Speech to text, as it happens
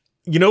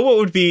You know what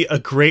would be a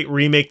great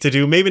remake to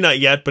do? Maybe not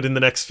yet, but in the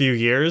next few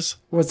years?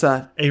 What's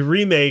that? A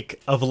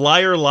remake of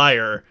Liar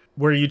Liar,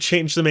 where you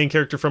change the main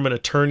character from an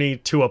attorney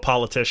to a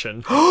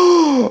politician.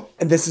 And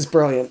this is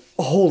brilliant.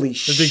 Holy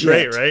shit. It'd be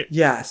great, right?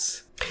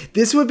 Yes.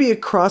 This would be a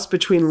cross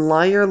between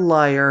Liar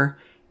Liar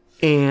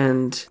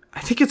and I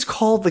think it's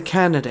called The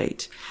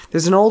Candidate.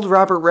 There's an old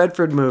Robert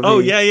Redford movie. Oh,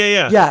 yeah.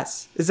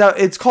 Yes.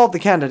 It's called The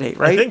Candidate,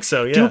 right? I think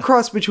so, yeah. Do a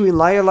cross between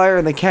Liar Liar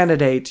and The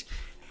Candidate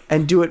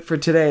and do it for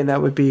today, and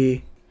that would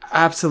be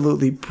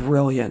absolutely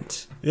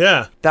brilliant.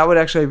 Yeah. That would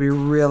actually be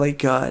really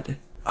good.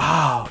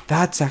 Oh,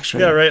 that's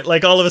actually... Yeah, right?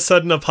 Like, all of a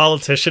sudden, a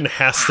politician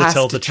has to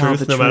tell the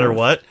truth no matter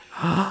what.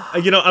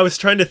 I was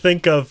trying to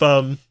think of...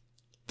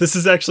 this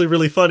is actually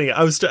really funny.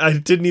 I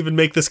didn't even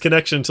make this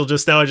connection until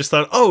just now. I just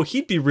thought, oh,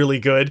 he'd be really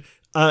good.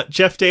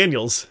 Jeff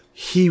Daniels.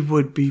 He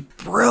would be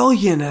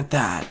brilliant at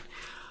that.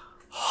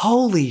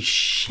 Holy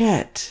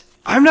shit.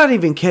 I'm not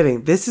even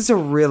kidding. This is a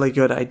really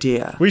good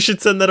idea. We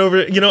should send that over.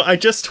 I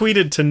just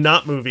tweeted to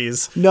Not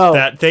Movies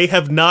that they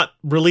have not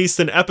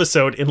released an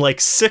episode in like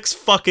 6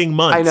 fucking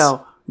months. I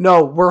know.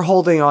 No, we're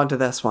holding on to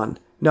this one.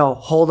 No,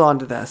 hold on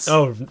to this.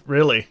 Oh,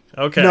 really?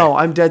 Okay. No,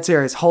 I'm dead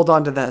serious. Hold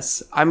on to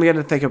this. I'm going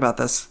to think about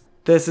this.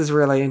 This is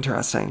really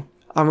interesting.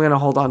 I'm going to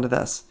hold on to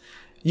this.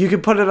 You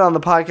can put it on the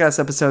podcast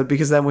episode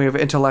because then we have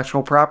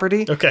intellectual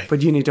property. Okay.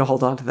 But you need to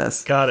hold on to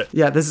this. Got it.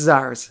 Yeah, this is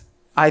ours.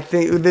 I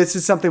think this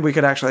is something we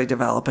could actually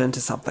develop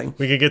into something.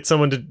 We could get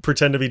someone to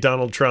pretend to be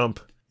Donald Trump.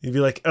 You'd be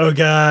like, oh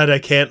God, I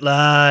can't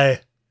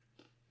lie.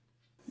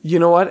 You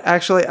know what?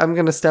 Actually, I'm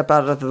going to step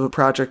out of the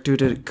project due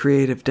to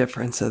creative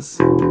differences.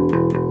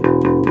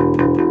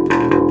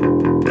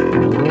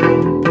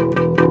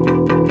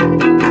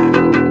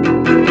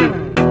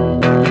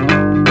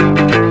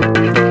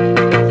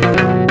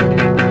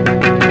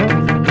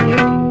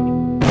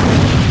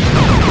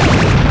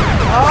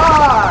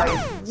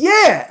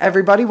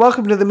 Everybody,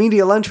 welcome to the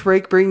Media Lunch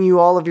Break, bringing you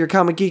all of your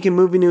comic geek and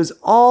movie news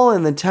all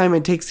in the time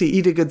it takes to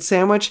eat a good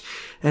sandwich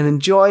and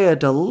enjoy a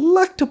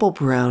delectable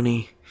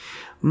brownie.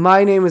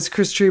 My name is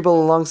Chris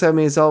Treble. Alongside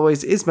me, as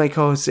always, is my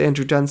co-host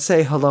Andrew Dunn.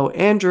 Say hello,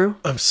 Andrew.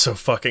 I'm so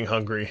fucking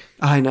hungry.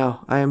 I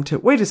know, I am too.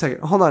 Wait a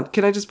second, hold on.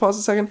 Can I just pause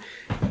a second?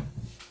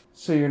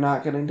 So you're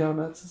not getting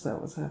donuts? Is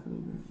that what's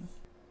happening?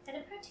 I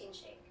had a protein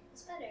shake.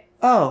 It's better.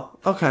 Oh,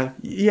 okay.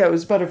 Yeah, it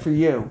was better for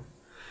you.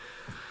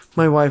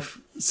 My wife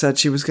said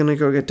she was going to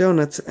go get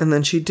donuts, and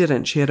then she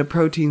didn't. She had a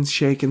protein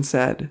shake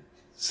instead.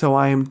 So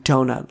I am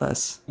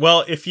donutless.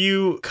 Well, if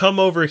you come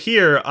over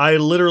here, I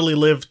literally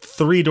lived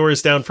 3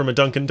 doors down from a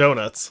Dunkin'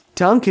 Donuts.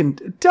 Dunkin'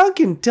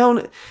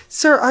 Donut.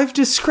 Sir, I've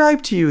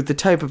described to you the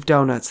type of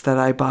donuts that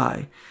I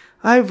buy.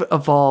 I've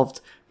evolved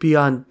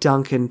beyond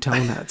Dunkin'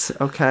 Donuts,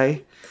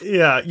 okay?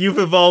 Yeah, you've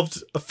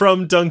evolved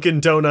from Dunkin'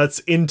 Donuts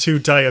into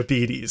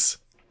diabetes.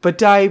 But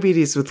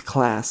diabetes with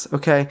class,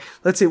 okay?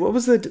 Let's see, what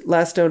was the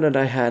last donut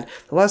I had?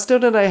 The last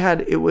donut I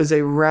had, it was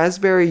a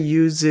raspberry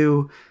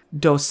yuzu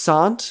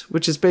dosant,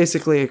 which is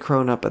basically a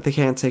cronut, but they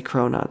can't say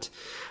cronut.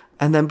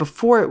 And then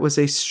before it was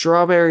a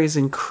strawberries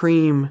and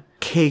cream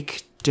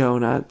cake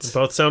donut.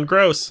 Both sound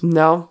gross.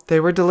 No, they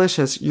were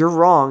delicious. You're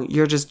wrong.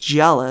 You're just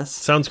jealous.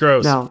 Sounds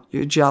gross. No,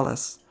 you're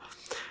jealous.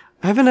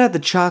 I haven't had the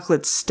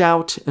chocolate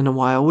stout in a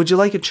while. Would you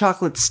like a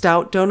chocolate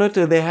stout donut?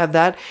 Do they have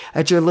that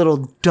at your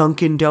little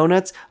Dunkin'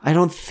 Donuts? I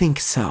don't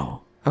think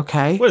so.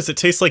 Okay? What, does it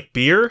taste like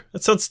beer?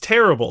 That sounds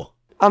terrible.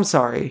 I'm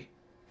sorry.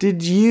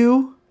 Did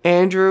you,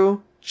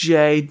 Andrew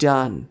J.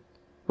 Dunn...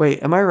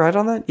 Wait, am I right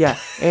on that? Yeah,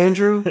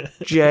 Andrew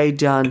J.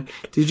 Dunn.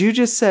 Did you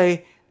just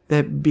say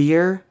that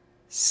beer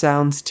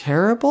sounds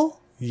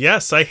terrible?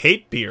 Yes, I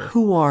hate beer.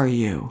 Who are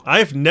you?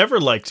 I've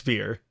never liked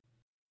beer.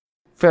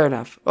 Fair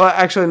enough. Well,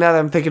 actually, now that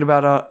I'm thinking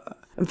about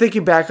I'm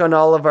thinking back on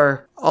all of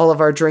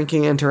our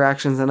drinking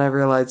interactions, and I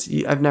realized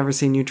I've never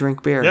seen you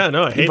drink beer. Yeah,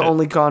 no, I hate it. You've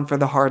only gone for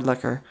the hard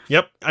liquor.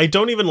 Yep, I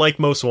don't even like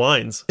most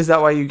wines. Is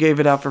that why you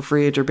gave it out for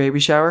free at your baby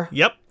shower?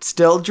 Yep.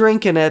 Still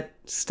drinking it.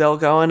 Still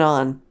going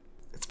on.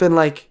 It's been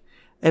like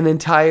an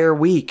entire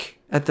week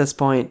at this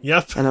point.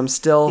 Yep. And I'm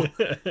still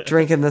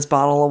drinking this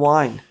bottle of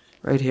wine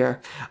right here.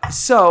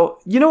 So,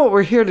 you know what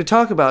we're here to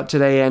talk about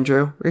today,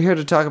 Andrew? We're here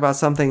to talk about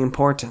something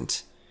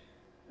important.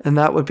 And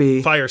that would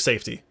be... fire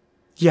safety.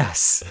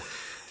 Yes.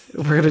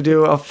 We're going to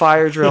do a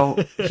fire drill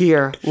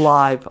here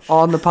live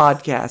on the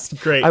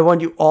podcast. Great. I want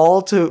you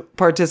all to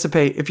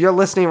participate. If you're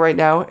listening right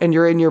now and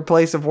you're in your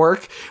place of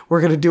work,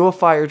 we're going to do a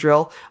fire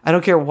drill. I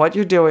don't care what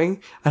you're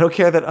doing. I don't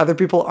care that other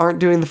people aren't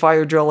doing the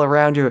fire drill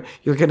around you.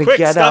 You're going to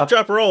get stop, up.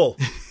 drop, roll.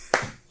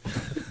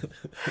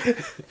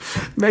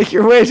 Make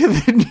your way to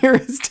the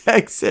nearest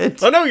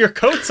exit. Oh no, your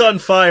coat's on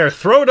fire.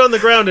 Throw it on the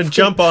ground and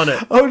jump on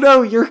it. Oh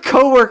no, your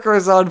coworker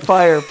is on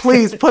fire.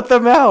 Please put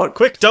them out.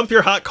 Quick, dump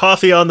your hot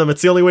coffee on them.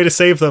 It's the only way to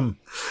save them.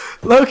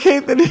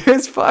 Locate the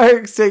nearest fire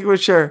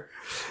extinguisher.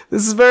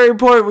 This is very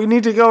important. We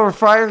need to go over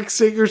fire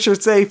extinguisher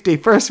safety.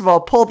 First of all,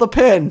 pull the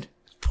pin.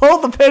 Pull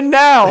the pin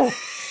now.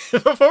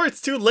 Before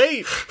it's too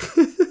late.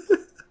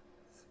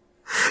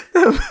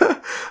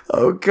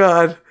 Oh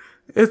God.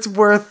 It's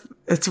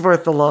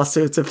worth the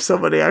lawsuits if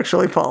somebody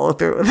actually follow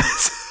through with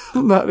this.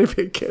 I'm not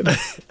even kidding.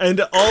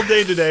 And all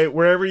day today,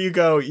 wherever you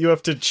go, you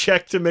have to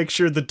check to make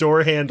sure the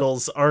door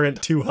handles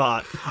aren't too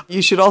hot.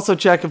 You should also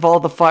check if all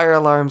the fire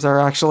alarms are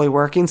actually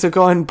working, so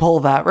go ahead and pull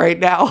that right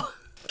now.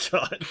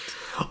 God.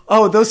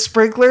 Oh, those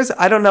sprinklers,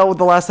 I don't know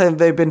the last time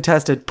they've been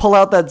tested. Pull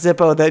out that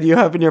Zippo that you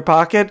have in your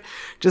pocket.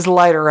 Just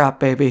light her up,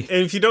 baby.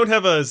 And if you don't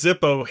have a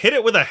Zippo, hit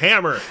it with a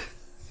hammer.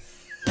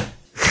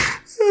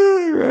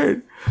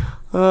 Right.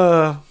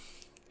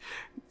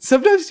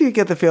 Sometimes you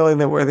get the feeling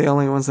that we're the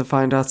only ones that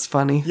find us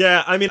funny.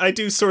 Yeah, I mean, I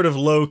do sort of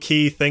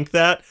low-key think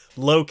that.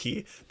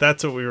 Loki,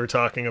 that's what we were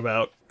talking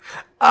about.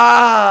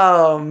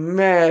 Oh,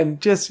 man.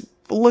 Just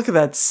look at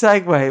that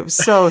segue. It was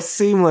so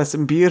seamless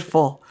and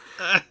beautiful.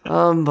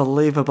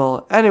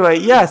 Unbelievable. Anyway,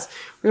 yes,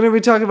 we're going to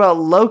be talking about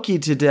Loki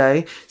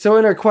today. So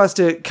in our quest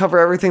to cover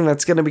everything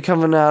that's going to be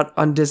coming out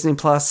on Disney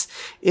Plus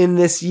in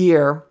this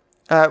year,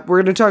 we're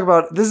going to talk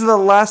about, this is the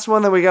last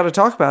one that we got to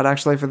talk about,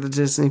 actually, for the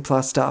Disney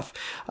Plus stuff.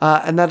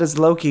 And that is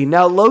Loki.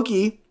 Now,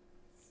 Loki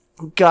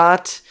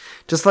got,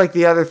 just like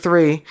the other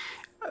two,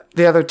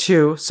 there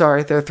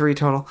are three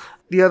total.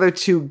 The other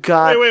two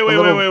got Wait.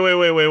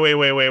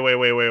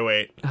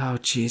 Oh,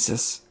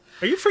 Jesus.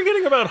 Are you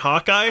forgetting about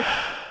Hawkeye?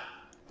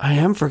 I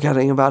am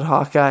forgetting about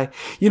Hawkeye.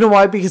 You know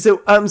why? Because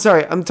I'm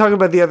sorry, I'm talking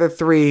about the other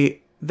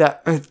three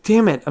that,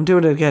 damn it, I'm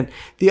doing it again.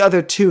 The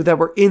other two that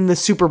were in the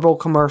Super Bowl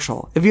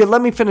commercial. If you had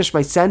let me finish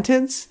my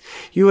sentence,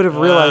 you would have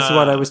realized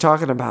what I was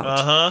talking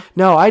about.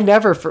 No, I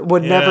never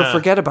never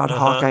forget about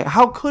Hawkeye.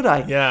 How could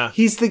I? Yeah.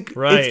 It's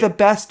the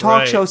best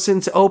talk show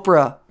since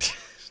Oprah.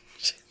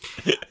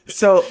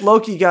 So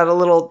Loki got a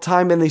little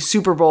time in the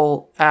Super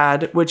Bowl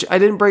ad, which I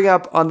didn't bring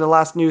up on the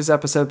last news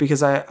episode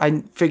because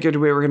I figured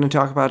we were going to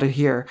talk about it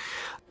here.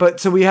 But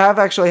so we have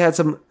actually had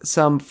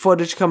some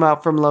footage come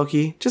out from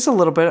Loki, just a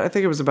little bit. I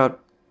think it was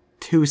about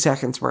 2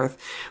 seconds worth,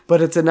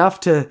 but it's enough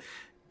to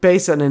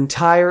base an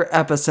entire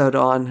episode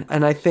on.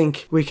 And I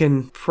think we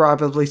can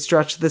probably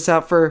stretch this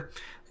out for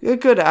a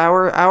good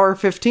hour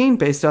 15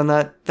 based on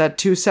that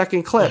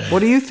 2-second clip. What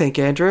do you think,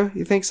 Andrew?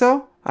 You think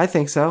so? I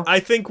think so. I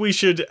think we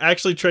should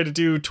actually try to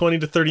do 20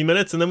 to 30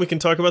 minutes, and then we can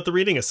talk about the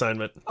reading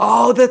assignment.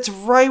 Oh, that's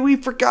right. We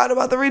forgot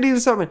about the reading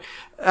assignment.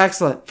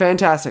 Excellent.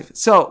 Fantastic.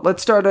 So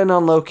let's start in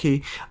on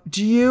Loki.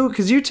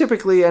 Because you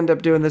typically end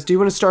up doing this, do you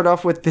want to start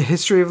off with the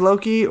history of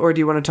Loki, or do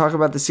you want to talk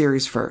about the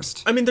series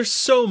first? I mean, there's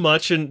so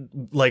much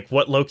in like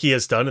what Loki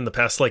has done in the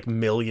past like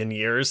million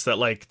years that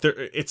like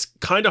it's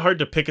kind of hard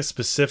to pick a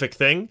specific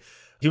thing.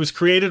 He was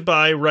created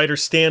by writer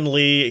Stan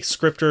Lee,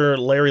 scripter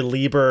Larry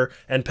Lieber,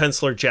 and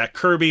penciler Jack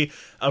Kirby.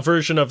 A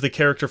version of the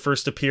character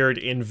first appeared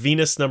in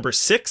Venus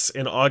 #6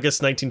 in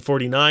August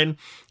 1949,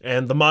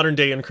 and the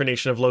modern-day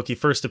incarnation of Loki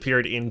first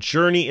appeared in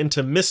Journey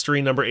into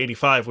Mystery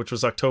 #85, which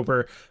was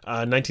October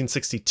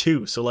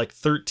 1962, so like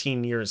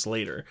 13 years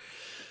later,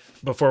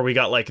 before we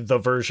got like the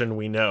version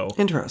we know.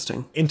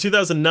 Interesting. In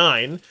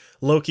 2009,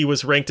 Loki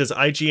was ranked as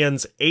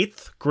IGN's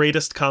 8th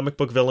greatest comic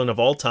book villain of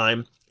all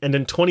time. And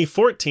in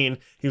 2014,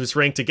 he was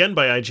ranked again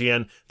by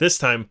IGN, this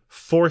time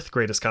 4th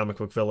greatest comic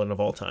book villain of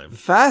all time.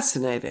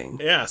 Fascinating.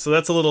 Yeah, so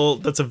that's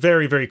a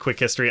very, very quick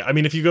history. I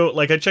mean, if you go,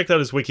 like, I checked out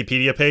his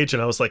Wikipedia page,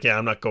 and I was like, yeah,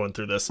 I'm not going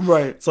through this.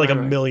 Right. It's like a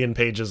million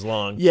pages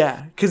long.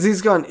 Yeah, because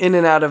he's gone in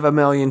and out of a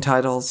million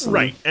titles.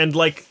 Right, and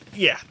like,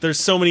 yeah,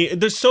 there's so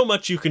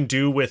much you can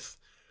do with,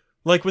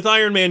 like, with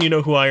Iron Man, you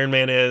know who Iron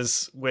Man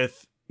is.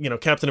 With,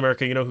 Captain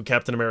America, you know who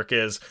Captain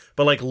America is.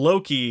 But, like,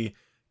 Loki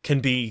can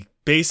be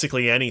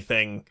basically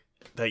anything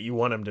that you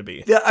want him to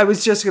be. Yeah, I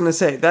was just going to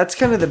say, that's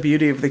kind of the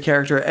beauty of the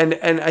character, and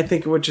I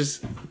think which is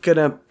going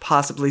to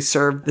possibly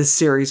serve this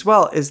series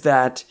well, is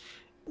that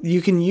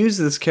you can use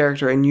this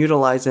character and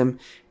utilize him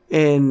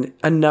in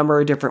a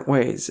number of different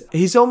ways.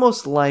 He's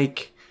almost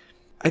like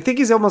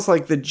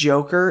the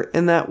Joker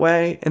in that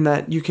way, in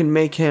that you can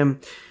make him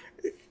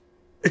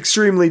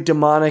extremely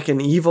demonic and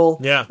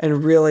evil,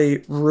 and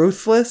really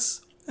ruthless,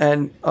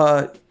 and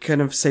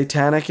kind of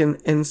satanic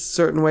in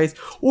certain ways.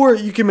 Or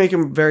you can make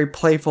him very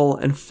playful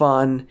and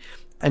fun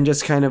and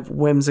just kind of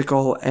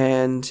whimsical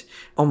and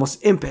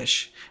almost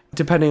impish,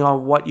 depending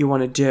on what you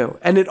want to do.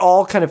 And it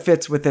all kind of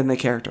fits within the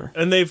character.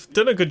 And they've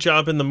done a good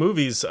job in the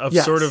movies of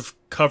sort of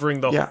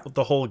covering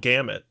the whole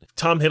gamut.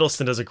 Tom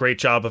Hiddleston does a great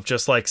job of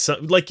just like,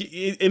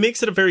 it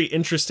makes it a very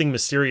interesting,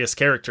 mysterious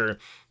character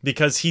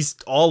because he's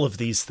all of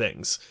these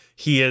things.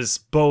 He is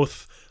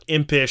both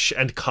impish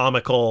and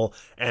comical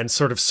and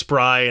sort of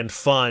spry and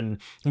fun,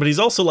 but he's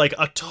also like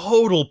a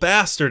total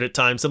bastard at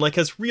times and like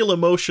has real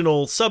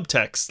emotional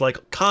subtext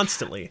like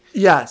constantly.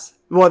 Yes.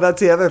 Well, that's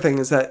the other thing,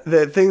 is that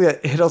the thing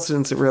that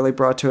Hiddleston's really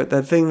brought to it,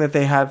 the thing that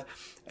they have,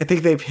 I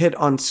think they've hit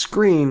on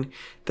screen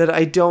that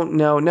I don't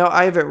know. Now,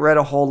 I haven't read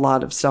a whole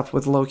lot of stuff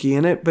with Loki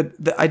in it, but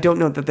I don't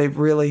know that they've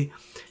really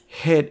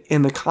hit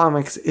in the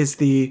comics, is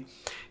the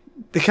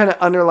kind of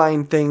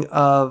underlying thing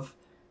of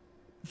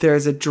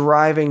there's a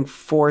driving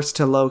force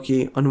to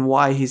Loki on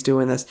why he's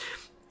doing this.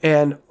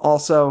 And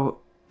also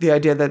the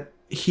idea that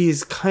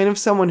he's kind of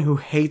someone who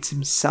hates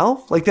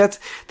himself. Like that's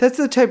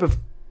the type of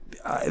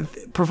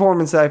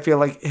performance that I feel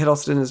like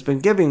Hiddleston has been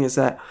giving, is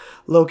that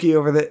Loki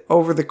over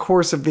the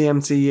course of the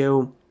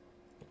MCU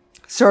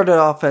started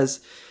off as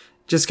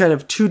just kind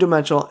of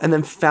two-dimensional and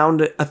then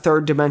found a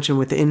third dimension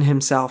within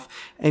himself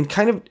and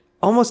kind of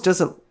almost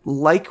doesn't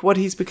like what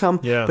he's become,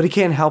 but he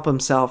can't help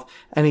himself.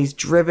 And he's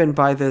driven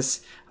by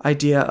this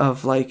idea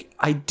of like,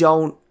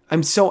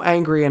 I'm so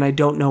angry and I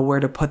don't know where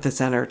to put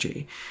this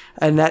energy.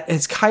 And that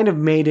has kind of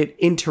made it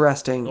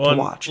interesting to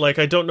watch. Like,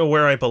 I don't know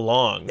where I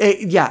belong.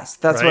 Yes,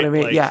 that's what I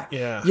mean. Like,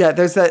 yeah.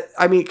 There's that.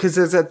 I mean, because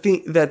there's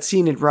that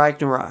scene in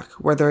Ragnarok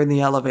where they're in the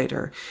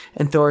elevator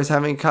and Thor is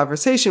having a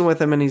conversation with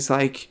him, and he's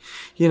like,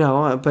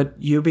 but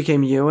you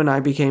became you and I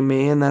became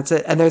me, and that's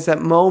it. And there's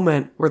that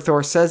moment where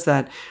Thor says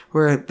that,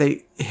 where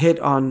they hit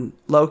on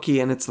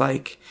Loki, and it's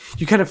like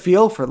you kind of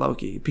feel for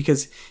Loki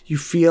because you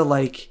feel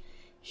like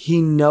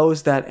he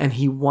knows that and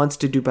he wants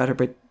to do better,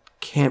 but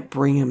can't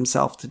bring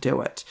himself to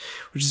do it,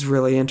 which is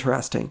really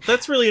interesting.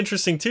 That's really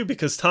interesting too,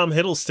 because Tom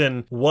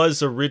Hiddleston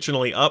was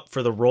originally up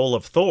for the role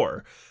of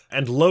Thor,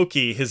 and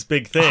Loki, his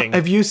big thing.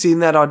 Have you seen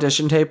that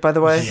audition tape, by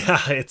the way?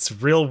 Yeah, it's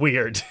real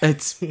weird.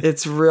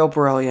 It's real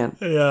brilliant.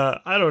 Yeah,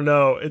 I don't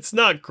know. It's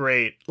not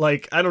great.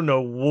 Like, I don't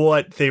know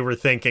what they were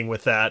thinking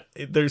with that.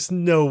 There's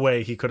no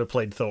way he could have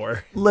played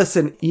Thor.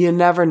 Listen, you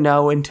never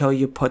know until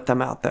you put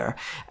them out there.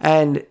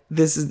 And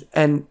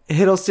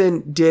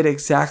Hiddleston did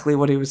exactly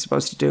what he was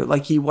supposed to do.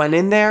 Like, he went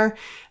in there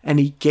and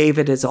he gave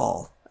it his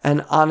all.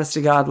 And honest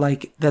to God,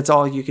 like, that's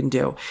all you can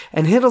do.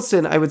 And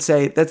Hiddleston, I would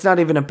say, that's not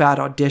even a bad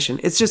audition.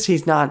 It's just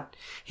he's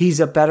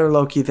a better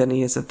Loki than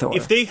he is a Thor.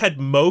 If they had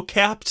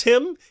mocapped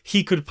him,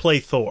 he could play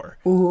Thor.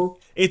 Mm-hmm.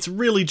 It's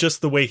really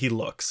just the way he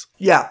looks.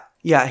 Yeah,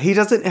 he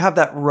doesn't have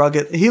that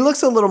rugged... He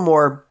looks a little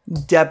more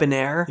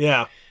debonair.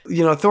 Yeah.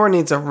 Thor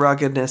needs a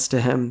ruggedness to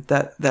him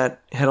that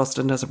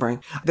Hiddleston doesn't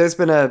bring. There's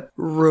been a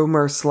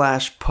rumor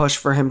 / push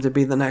for him to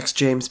be the next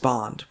James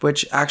Bond,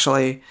 which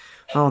actually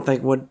I don't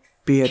think would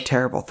be a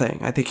terrible thing.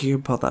 I think he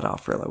could pull that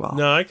off really well.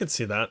 No, I could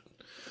see that.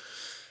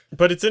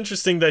 But it's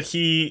interesting that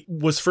he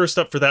was first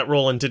up for that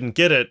role and didn't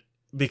get it,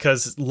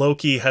 because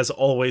Loki has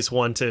always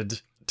wanted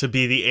to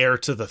be the heir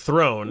to the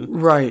throne.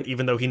 Right.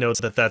 Even though he knows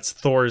that that's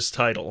Thor's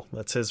title.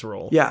 That's his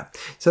role. Yeah.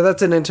 So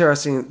that's an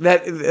interesting...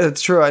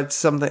 It's true.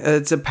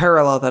 It's a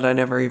parallel that I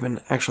never even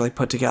actually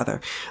put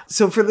together.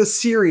 So for the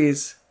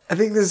series, I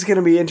think this is going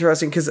to be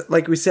interesting because,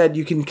 like we said,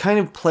 you can kind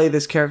of play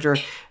this character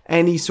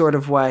any sort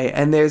of way,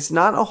 and there's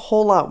not a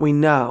whole lot we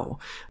know.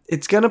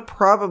 It's going to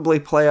probably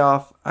play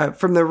off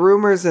from the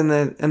rumors and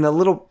the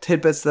little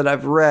tidbits that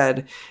I've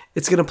read.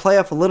 It's going to play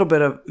off a little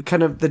bit of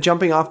kind of the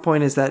jumping off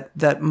point is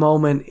that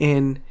moment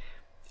in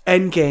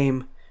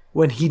Endgame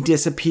when he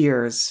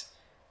disappears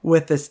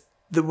with the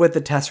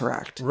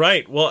Tesseract.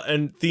 Right. Well,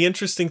 and the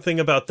interesting thing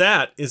about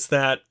that is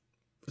that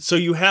so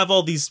you have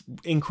all these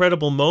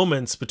incredible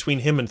moments between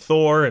him and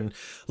Thor, and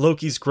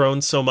Loki's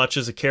grown so much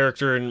as a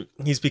character and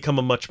he's become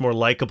a much more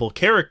likable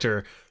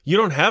character. You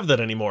don't have that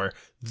anymore.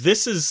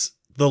 This is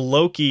the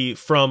Loki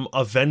from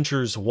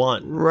Avengers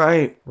 1.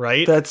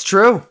 Right? That's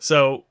true.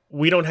 So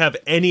we don't have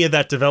any of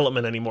that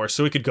development anymore,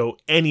 so it could go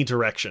any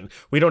direction.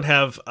 We don't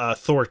have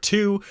Thor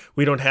 2.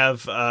 We don't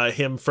have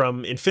him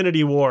from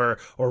Infinity War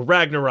or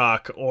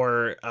Ragnarok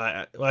or,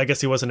 I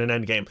guess he wasn't in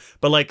Endgame.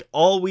 But like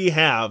all we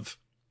have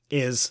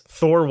is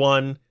Thor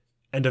 1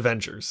 and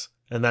Avengers,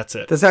 and that's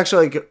it. That's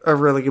actually a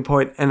really good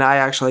point, and I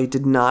actually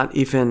did not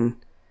even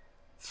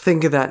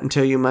think of that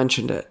until you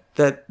mentioned it,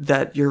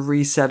 that you're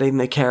resetting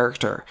the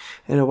character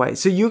in a way.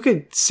 So you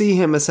could see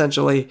him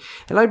essentially,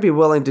 and I'd be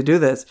willing to do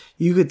this,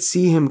 you could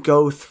see him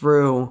go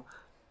through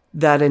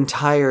that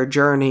entire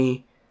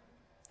journey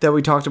that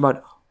we talked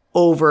about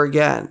over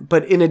again,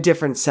 but in a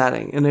different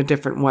setting, in a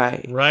different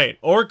way. Right.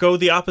 Or go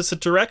the opposite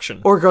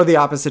direction.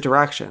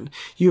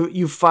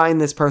 You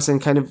find this person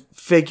kind of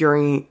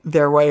figuring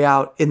their way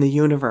out in the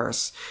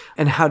universe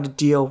and how to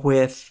deal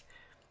with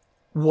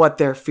what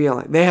they're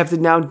feeling. They have to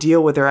now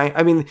deal with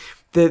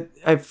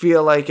I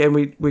feel like,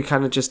 and we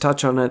kind of just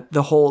touch on it,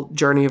 the whole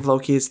journey of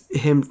Loki is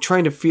him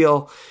trying to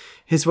feel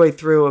his way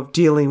through of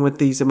dealing with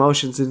these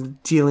emotions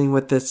and dealing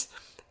with this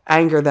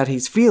anger that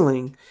he's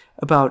feeling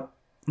about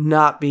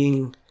not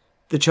being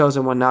the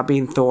chosen one, not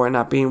being Thor,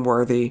 not being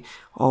worthy,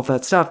 all of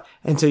that stuff.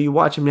 And so you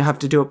watch him have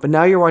to do it, but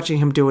now you're watching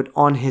him do it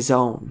on his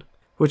own,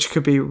 which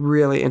could be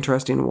really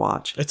interesting to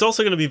watch. It's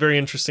also going to be very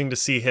interesting to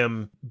see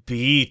him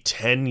be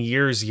 10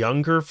 years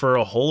younger for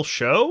a whole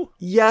show.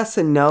 Yes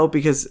and no,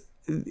 because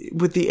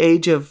with the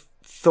age of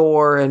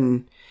Thor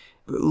and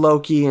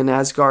Loki and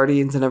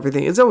Asgardians and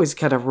everything, it's always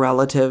kind of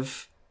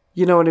relative.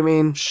 You know what I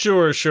mean?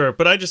 Sure.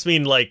 But I just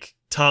mean like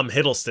Tom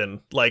Hiddleston.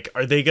 Like,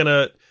 are they going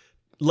to...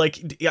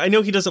 Like, I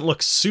know he doesn't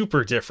look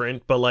super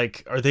different, but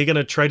like, are they going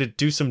to try to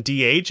do some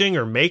de-aging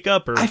or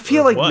makeup? Or I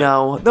feel like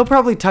no. They'll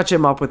probably touch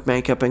him up with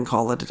makeup and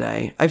call it a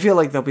day. I feel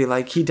like they'll be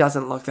like, he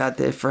doesn't look that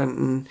different,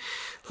 and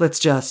let's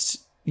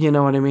just, you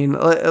know what I mean?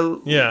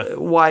 Yeah.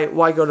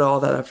 Why go to all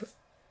that effort?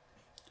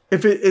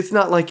 If it's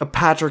not like a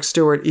Patrick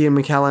Stewart, Ian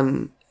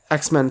McKellen,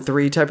 X-Men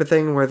 3 type of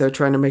thing where they're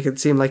trying to make it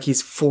seem like he's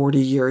 40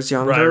 years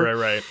younger.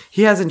 Right.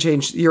 He hasn't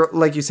changed.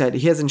 Like you said,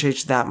 he hasn't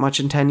changed that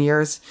much in 10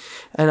 years.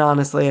 And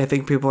honestly, I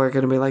think people are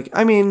going to be like,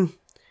 I mean,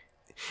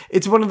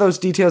 It's one of those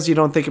details you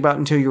don't think about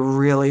until you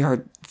really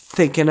are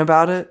thinking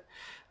about it.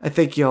 I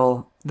think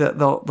they'll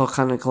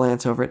kind of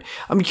glance over it.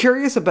 I'm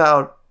curious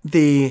about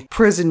the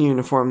prison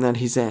uniform that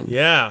he's in.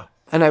 Yeah.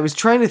 And I was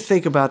trying to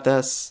think about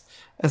this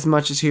as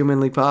much as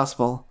humanly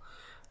possible,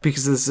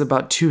 because this is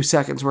about 2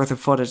 seconds worth of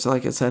footage,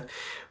 like I said.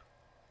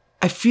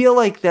 I feel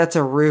like that's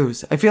a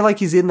ruse. I feel like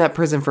he's in that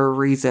prison for a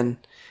reason,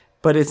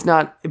 but it's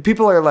not.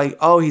 People are like,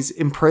 oh, he's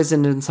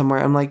imprisoned in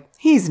somewhere. I'm like,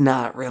 he's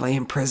not really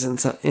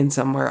imprisoned in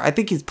somewhere. I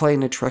think he's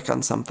playing a trick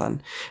on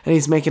something, and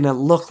he's making it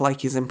look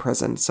like he's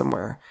imprisoned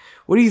somewhere.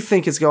 What do you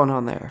think is going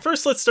on there?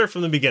 First, let's start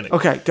from the beginning.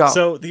 Okay, go.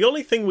 So the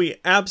only thing we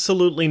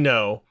absolutely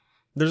know,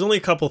 there's only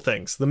a couple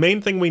things. The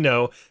main thing we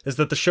know is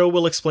that the show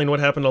will explain what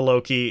happened to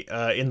Loki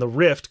in the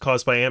rift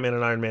caused by Ant-Man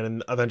and Iron Man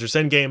in Avengers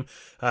Endgame.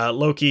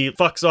 Loki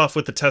fucks off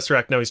with the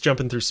Tesseract. Now he's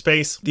jumping through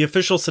space. The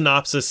official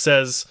synopsis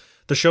says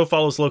the show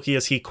follows Loki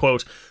as he,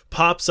 quote,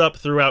 pops up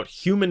throughout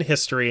human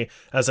history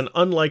as an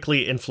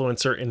unlikely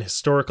influencer in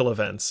historical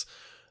events.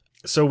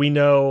 So we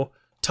know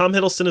Tom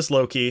Hiddleston is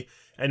Loki,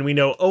 and we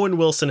know Owen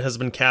Wilson has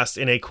been cast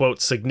in a,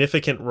 quote,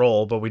 significant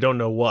role, but we don't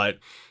know what.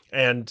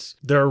 And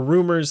there are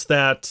rumors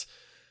that...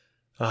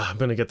 I'm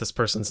going to get this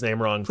person's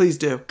name wrong. Please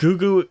do.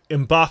 Gugu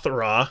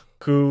Mbatha-Raw,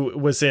 who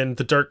was in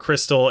The Dark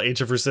Crystal, Age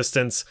of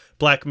Resistance,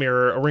 Black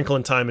Mirror, A Wrinkle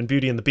in Time, and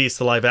Beauty and the Beast,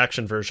 the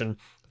live-action version,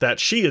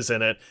 that she is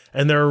in it.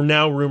 And there are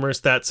now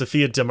rumors that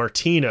Sophia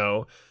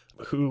DiMartino,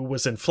 who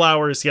was in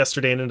Flowers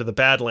yesterday and Into the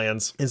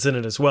Badlands, is in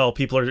it as well.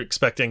 People are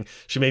expecting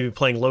she may be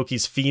playing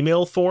Loki's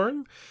female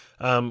form,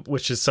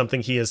 which is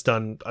something he has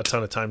done a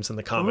ton of times in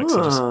the comics. He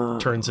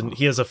just turns in,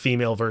 he has a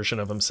female version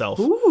of himself.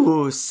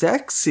 Ooh,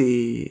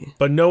 sexy.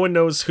 But no one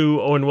knows who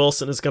Owen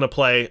Wilson is going to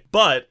play.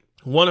 But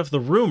one of the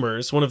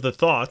rumors, one of the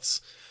thoughts,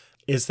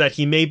 is that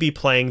he may be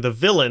playing the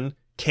villain,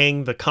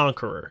 Kang the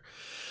Conqueror.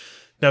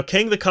 Now,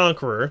 Kang the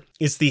Conqueror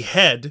is the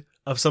head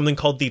of something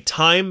called the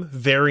Time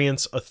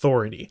Variance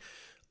Authority,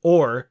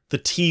 or the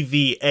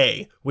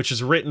TVA, which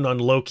is written on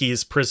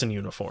Loki's prison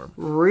uniform.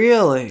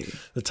 Really?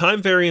 The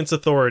Time Variance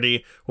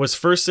Authority was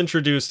first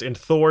introduced in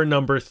Thor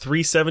number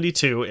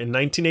 372 in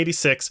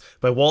 1986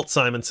 by Walt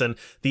Simonson.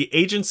 The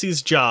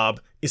agency's job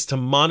is to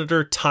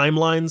monitor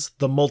timelines,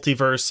 the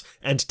multiverse,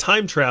 and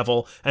time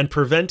travel, and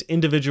prevent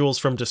individuals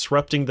from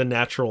disrupting the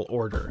natural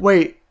order.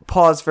 Wait,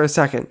 pause for a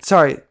second.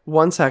 Sorry,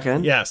 1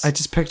 second. Yes. I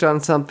just picked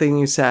on something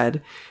you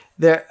said.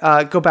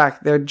 Go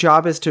back. Their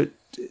job is to...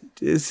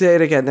 Say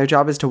it again. Their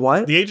job is to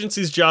what? The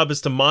agency's job is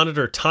to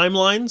monitor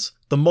timelines,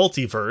 the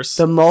multiverse.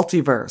 The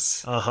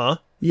multiverse. Uh-huh.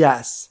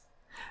 Yes.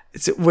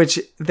 Which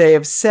they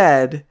have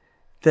said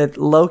that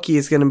Loki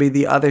is going to be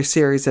the other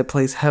series that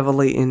plays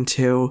heavily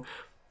into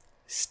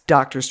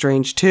Doctor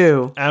Strange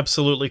 2.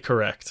 Absolutely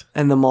correct.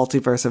 And the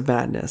Multiverse of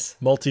Madness.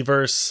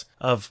 Multiverse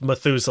of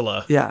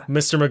Methuselah. Yeah.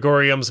 Mr.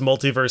 Megorium's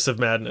Multiverse of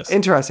Madness.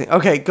 Interesting.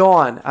 Okay, go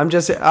on. I'm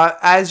just,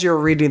 as you're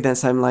reading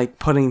this, I'm like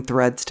putting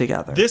threads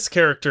together. This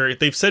character,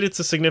 they've said it's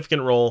a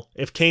significant role.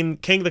 If Kang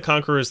the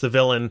Conqueror is the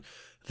villain,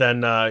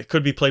 then it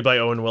could be played by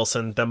Owen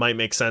Wilson. That might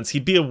make sense.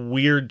 He'd be a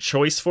weird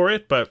choice for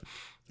it, but,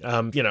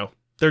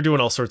 they're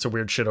doing all sorts of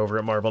weird shit over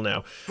at Marvel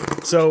now.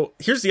 So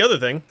here's the other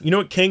thing. You know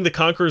what Kang the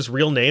Conqueror's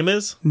real name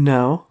is?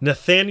 No.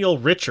 Nathaniel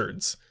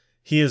Richards.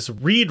 He is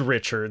Reed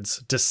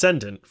Richards'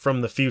 descendant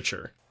from the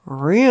future.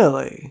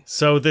 Really?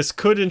 So this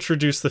could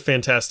introduce the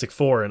Fantastic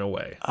Four in a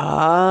way.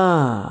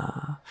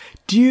 Ah.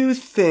 Do you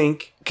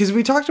think... Because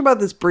we talked about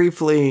this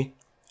briefly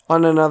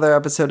on another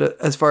episode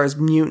as far as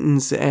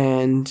mutants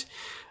and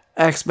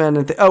X-Men.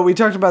 And we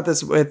talked about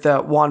this with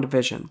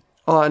WandaVision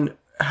on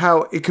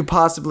how it could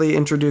possibly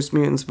introduce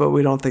mutants, but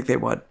we don't think they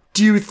would.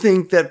 Do you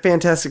think that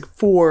Fantastic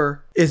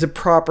Four is a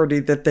property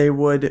that they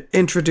would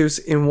introduce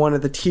in one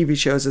of the TV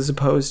shows as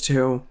opposed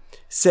to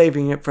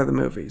saving it for the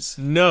movies?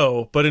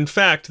 No, but in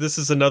fact, this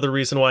is another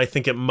reason why I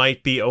think it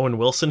might be Owen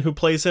Wilson who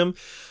plays him,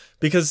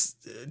 because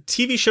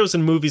TV shows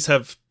and movies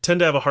tend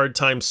to have a hard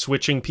time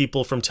switching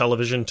people from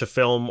television to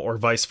film or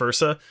vice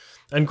versa.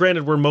 And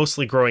granted, we're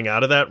mostly growing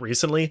out of that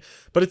recently,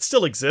 but it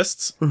still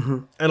exists. Mm-hmm.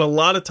 And a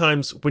lot of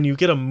times when you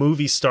get a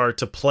movie star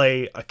to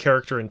play a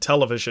character in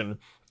television,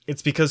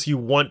 it's because you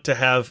want to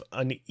have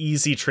an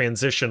easy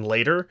transition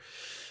later.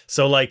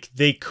 So like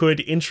they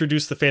could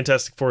introduce the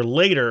Fantastic Four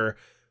later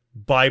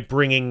by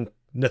bringing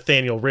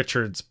Nathaniel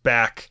Richards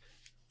back,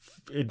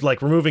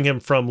 like removing him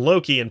from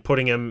Loki and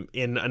putting him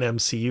in an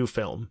MCU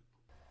film.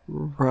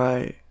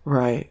 Right.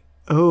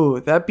 Oh,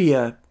 that'd be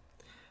a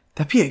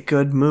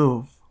good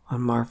move on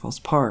Marvel's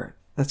part.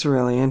 That's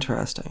really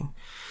interesting.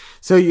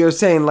 So you're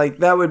saying like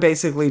that would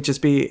basically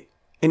just be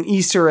an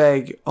Easter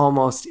egg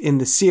almost in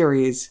the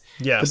series.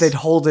 Yes. But they'd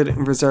hold it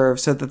in reserve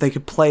so that they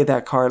could play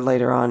that card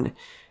later on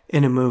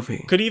in a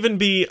movie. Could even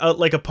be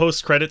like a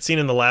post-credit scene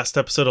in the last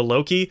episode of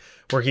Loki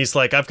where he's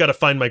like, I've got to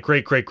find my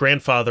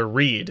great-great-grandfather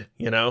Reed,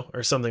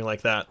 or something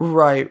like that.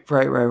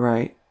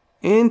 Right.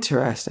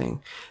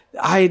 Interesting.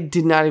 I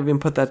did not even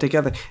put that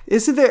together.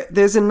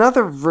 There's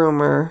another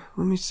rumor.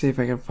 Let me see if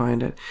I can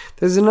find it.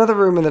 There's another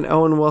rumor that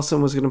Owen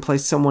Wilson was going to play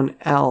someone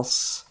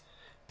else.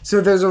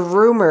 So there's a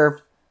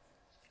rumor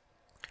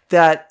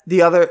that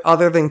the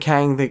other than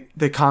Kang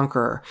the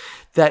Conqueror,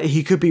 that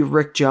he could be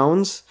Rick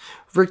Jones.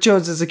 Rick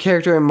Jones is a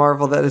character in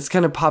Marvel that has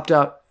kind of popped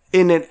out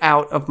in and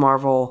out of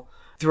Marvel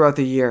throughout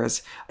the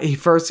years. He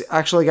first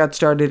actually got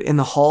started in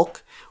the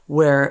Hulk,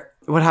 where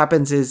what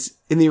happens is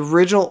in the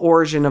original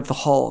origin of the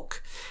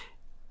Hulk,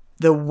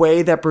 the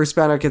way that Bruce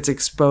Banner gets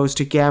exposed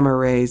to gamma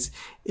rays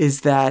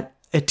is that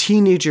a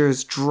teenager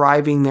is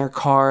driving their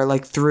car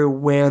like through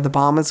where the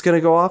bomb is going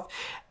to go off,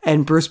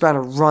 and Bruce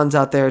Banner runs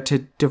out there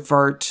to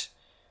divert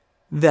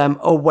them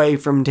away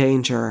from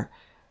danger,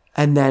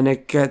 and then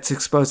it gets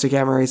exposed to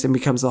gamma rays and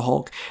becomes the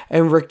Hulk.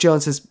 And Rick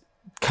Jones has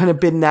kind of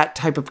been that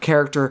type of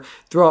character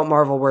throughout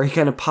Marvel, where he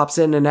kind of pops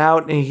in and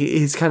out, and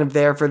he's kind of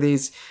there for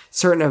these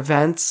certain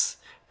events,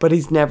 but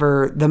he's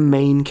never the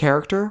main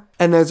character.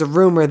 And there's a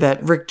rumor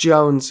that Rick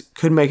Jones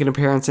could make an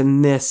appearance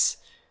in this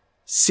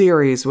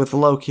series with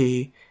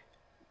Loki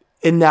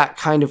in that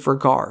kind of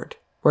regard,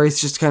 where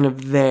he's just kind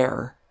of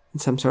there in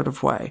some sort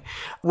of way.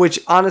 Which,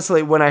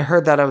 honestly, when I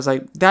heard that, I was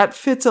like, that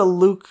fits a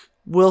Luke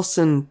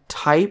Wilson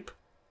type.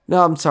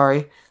 No, I'm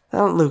sorry.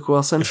 Not Luke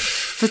Wilson.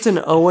 Fits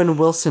an Owen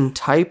Wilson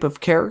type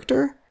of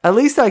character. At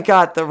least I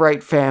got the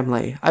right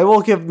family. I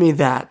will give me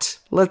that.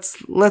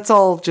 Let's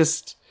all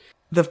just...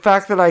 The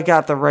fact that I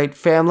got the right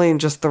family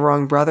and just the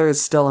wrong brother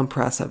is still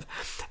impressive.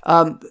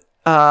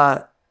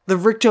 The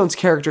Rick Jones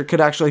character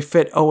could actually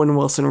fit Owen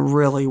Wilson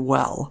really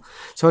well.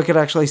 So I could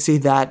actually see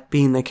that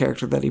being the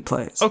character that he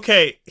plays.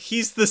 Okay,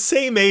 he's the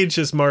same age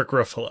as Mark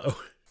Ruffalo.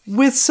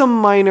 With some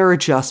minor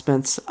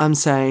adjustments, I'm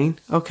saying,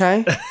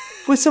 okay?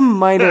 With some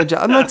minor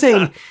adjustments.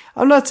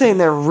 I'm not saying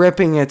they're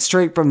ripping it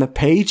straight from the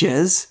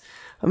pages.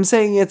 I'm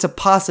saying it's a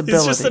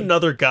possibility. He's just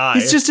another guy.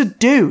 He's just a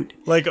dude.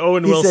 Like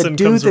Owen He's Wilson a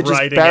dude comes that just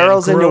riding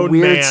barrels in. into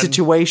weird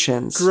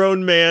situations.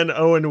 Grown man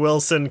Owen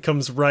Wilson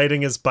comes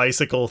riding his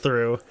bicycle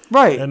through.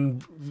 Right.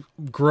 And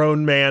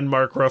grown man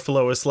Mark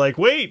Ruffalo is like,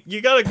 wait,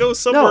 you gotta go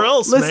somewhere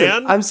else, listen,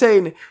 man. I'm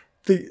saying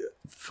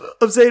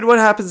what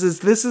happens is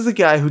this is a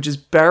guy who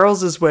just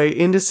barrels his way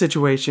into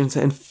situations,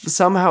 and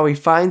somehow he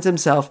finds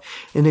himself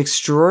in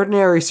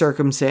extraordinary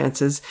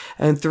circumstances,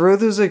 and through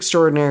those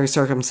extraordinary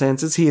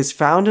circumstances, he has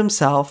found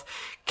himself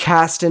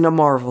cast in a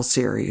Marvel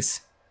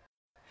series.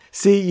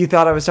 See, you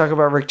thought I was talking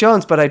about Rick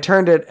Jones, but I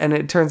turned it, and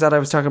it turns out I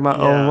was talking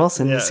about Owen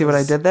Wilson. You see what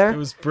I did there? It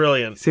was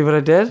brilliant. See what I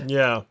did?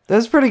 Yeah. That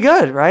was pretty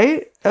good,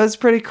 right? That was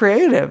pretty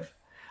creative.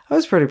 I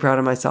was pretty proud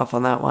of myself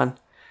on that one.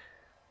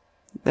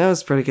 That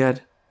was pretty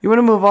good. You want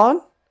to move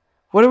on?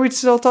 What are we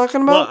still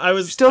talking about? Well, I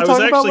was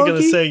actually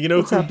going to say, you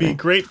know, who'd be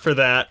great for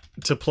that,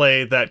 to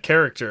play that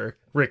character,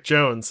 Rick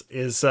Jones,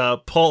 is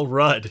Paul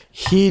Rudd.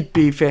 He'd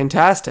be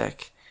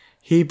fantastic.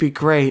 He'd be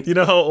great. You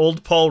know how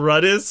old Paul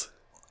Rudd is?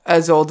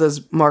 As old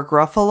as Mark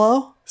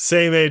Ruffalo?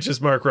 Same age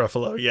as Mark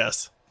Ruffalo,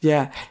 yes.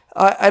 Yeah.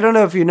 I don't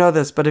know if you know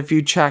this, but if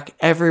you check,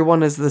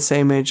 everyone is the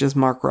same age as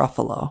Mark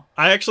Ruffalo.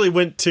 I actually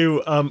went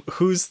to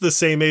who's the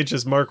same age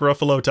as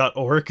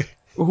markruffalo.org.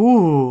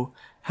 Ooh,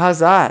 how's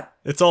that?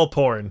 It's all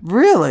porn.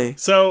 Really?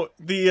 So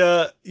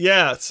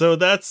so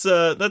that's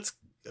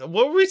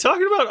what were we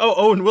talking about? Oh,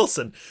 Owen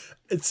Wilson.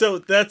 So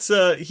that's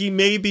he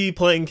may be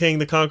playing Kang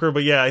the Conqueror,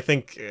 but yeah, I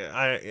think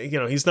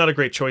he's not a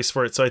great choice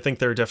for it. So I think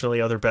there are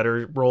definitely other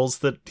better roles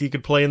that he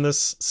could play in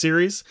this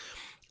series.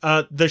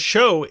 The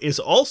show is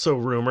also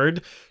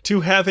rumored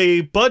to have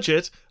a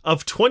budget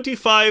of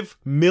 $25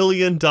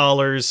 million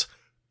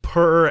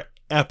per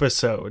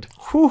episode.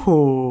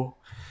 Whoo!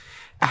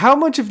 How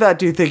much of that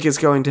do you think is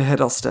going to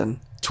Hiddleston?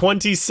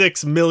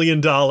 $26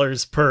 million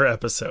per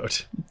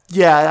episode.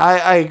 Yeah,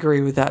 I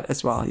agree with that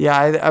as well.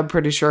 Yeah, I'm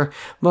pretty sure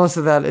most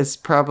of that is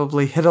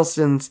probably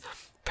Hiddleston's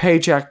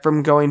paycheck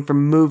from going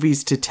from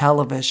movies to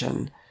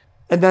television.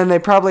 And then they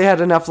probably had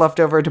enough left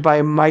over to buy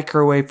a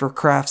microwave for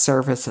craft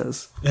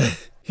services.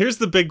 Here's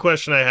the big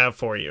question I have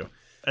for you.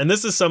 And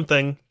this is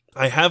something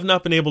I have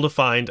not been able to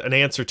find an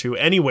answer to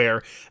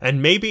anywhere,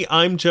 and maybe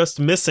I'm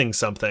just missing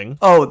something.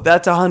 Oh,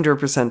 that's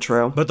 100%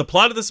 true. But the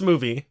plot of this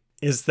movie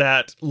is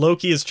that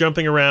Loki is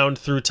jumping around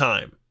through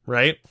time,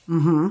 right?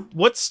 Mm-hmm.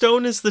 What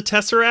stone is the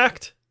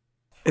Tesseract?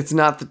 It's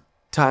not the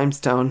Time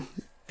Stone.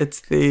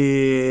 It's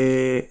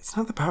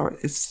not the power.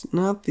 It's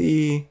not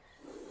the...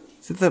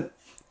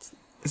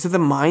 Is it the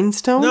Mind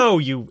Stone? No,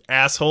 you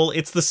asshole.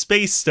 It's the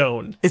Space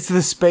Stone. It's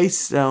the Space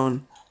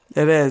Stone.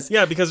 It is.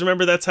 Yeah, because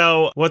remember that's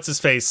how,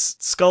 what's-his-face,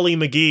 Scully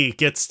McGee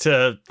gets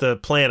to the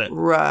planet.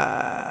 Right.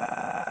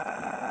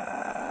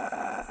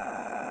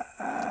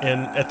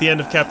 And at the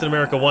end of Captain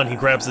America 1, he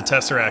grabs the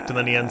Tesseract and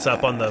then he ends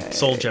up on the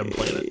Soul Gem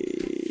planet.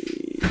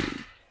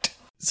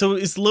 So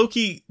is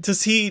Loki,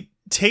 does he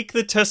take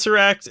the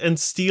Tesseract and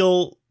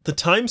steal the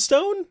Time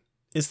Stone?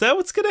 Is that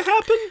what's going to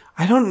happen?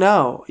 I don't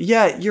know.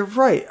 Yeah, you're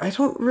right. I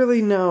don't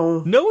really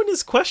know. No one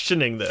is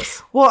questioning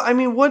this. Well, I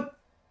mean,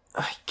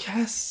 I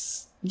guess...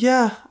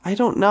 Yeah, I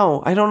don't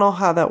know. I don't know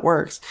how that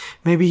works.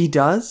 Maybe he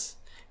does?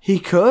 He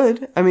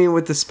could. I mean,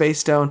 with the Space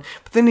Stone.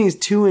 But then he has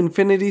 2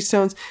 Infinity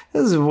Stones.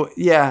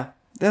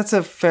 That's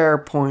a fair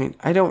point.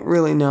 I don't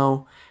really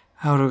know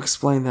how to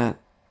explain that.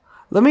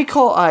 Let me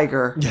call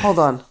Iger. Hold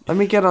on. Let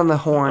me get on the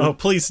horn. Oh,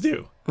 please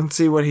do. And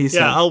see what he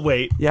says. Yeah, I'll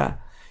wait. Yeah.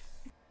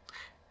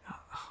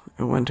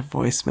 it went to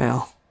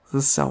voicemail.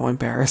 This is so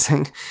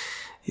embarrassing.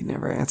 He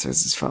never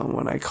answers his phone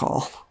when I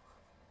call.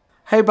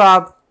 Hey,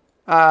 Bob.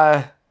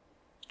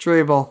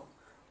 Dreeble.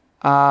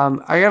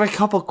 I got a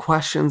couple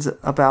questions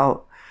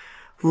about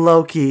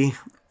Loki.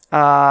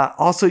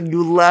 Also,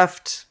 you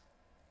left...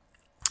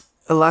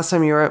 The last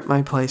time you were at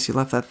my place, you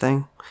left that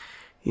thing.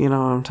 You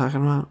know what I'm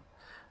talking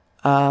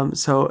about?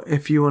 So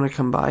if you want to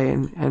come by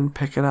and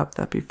pick it up,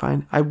 that'd be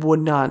fine. I would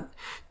not...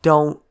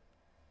 Don't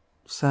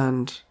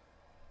send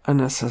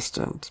an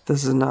assistant.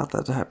 This is not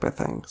that type of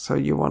thing. So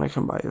you want to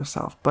come by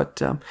yourself.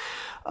 But,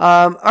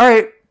 all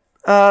right.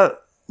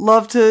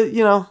 Love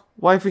to,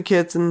 wife and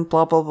kids and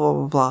blah, blah, blah,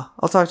 blah, blah.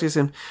 I'll talk to you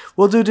soon.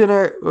 We'll do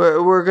dinner.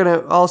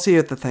 I'll see you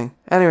at the thing.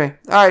 Anyway.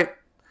 All right.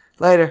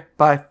 Later.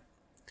 Bye.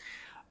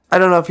 I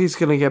don't know if he's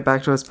going to get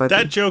back to us by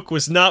that joke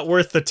was not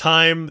worth the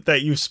time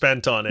that you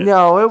spent on it.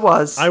 No, it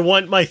was. I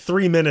want my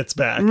 3 minutes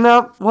back.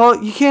 No,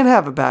 well, you can't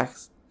have it back.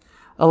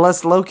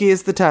 Unless Loki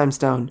is the time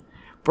stone.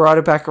 Brought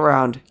it back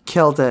around.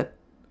 Killed it.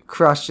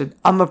 Crushed it.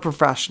 I'm a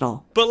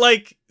professional. But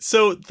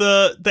so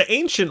the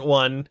ancient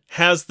one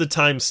has the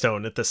time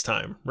stone at this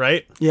time,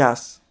 right?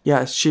 Yes,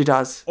 she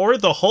does. Or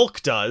the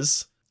Hulk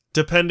does,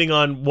 depending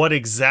on what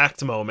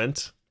exact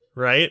moment,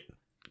 right?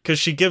 Because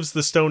she gives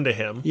the stone to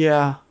him.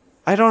 Yeah.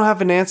 I don't have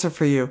an answer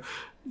for you.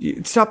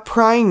 Stop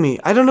prying me.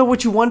 I don't know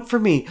what you want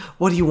from me.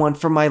 What do you want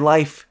from my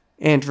life,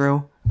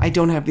 Andrew? I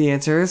don't have the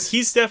answers.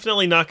 He's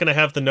definitely not going to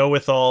have the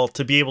know-with-all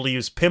to be able to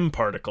use Pym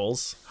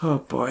particles. Oh,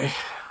 boy.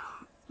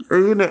 Are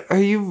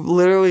you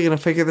literally going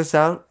to figure this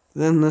out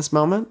in this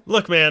moment?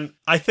 Look, man,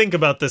 I think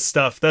about this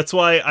stuff. That's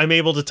why I'm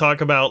able to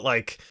talk about,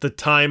 the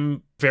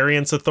Time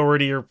Variance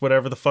Authority or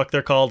whatever the fuck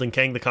they're called, and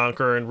Kang the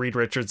Conqueror and Reed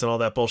Richards and all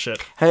that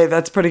bullshit. Hey,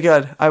 that's pretty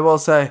good, I will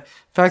say.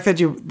 The fact that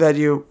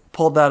you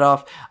pulled that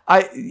off.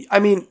 I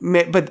mean,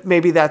 but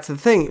maybe that's the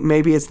thing.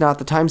 Maybe it's not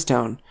the time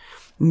stone.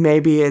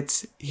 Maybe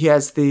he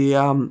has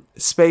the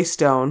space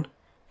stone,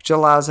 which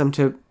allows him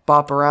to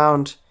bop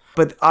around.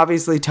 But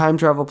obviously time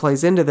travel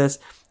plays into this.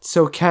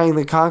 So Kang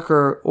the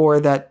Conqueror or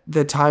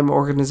the Time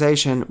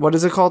Organization, what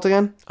is it called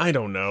again? I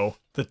don't know.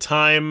 The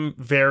Time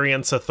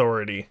Variance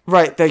Authority.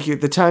 Right, thank you.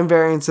 The Time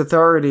Variance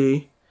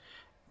Authority.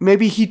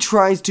 Maybe he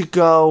tries to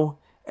go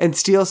and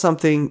steal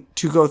something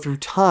to go through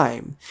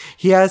time.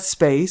 He has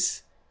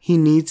space. He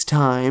needs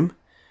time.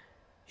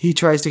 He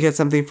tries to get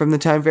something from the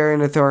Time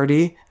Variant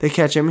Authority. They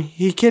catch him.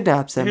 He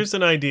kidnaps him. Here's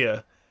an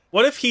idea.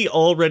 What if he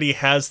already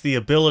has the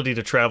ability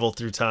to travel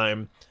through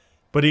time,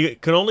 but he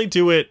can only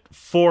do it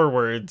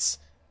forwards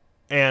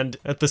and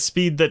at the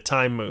speed that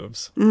time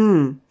moves?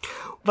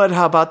 But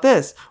how about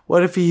this?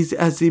 What if he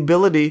has the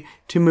ability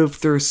to move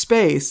through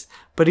space,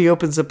 but he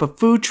opens up a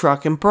food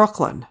truck in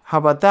Brooklyn? How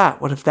about that?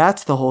 What if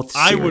that's the whole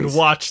series? I would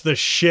watch the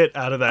shit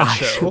out of that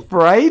show.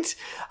 Right?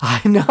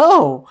 I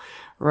know.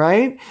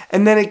 Right?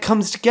 And then it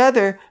comes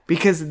together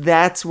because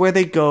that's where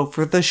they go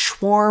for the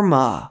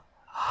shawarma.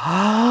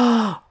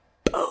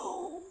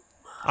 Boom.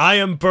 I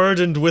am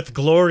burdened with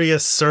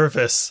glorious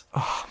service.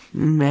 Oh,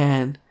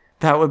 man.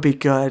 That would be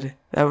good.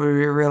 That would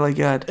be really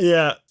good.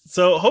 Yeah.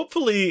 So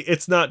hopefully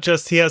it's not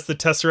just he has the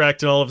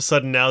Tesseract and all of a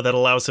sudden now that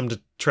allows him to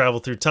travel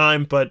through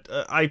time, but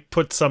I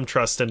put some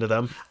trust into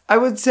them. I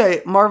would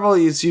say Marvel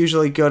is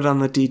usually good on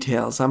the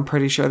details. I'm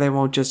pretty sure they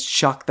won't just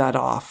shuck that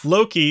off.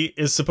 Loki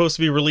is supposed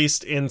to be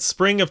released in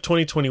spring of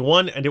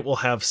 2021, and it will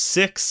have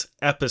 6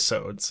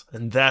 episodes,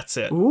 and that's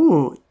it.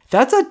 Ooh,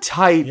 that's a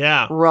tight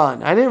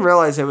run. I didn't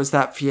realize it was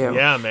that few.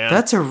 Yeah, man.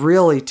 That's a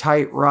really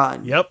tight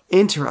run. Yep.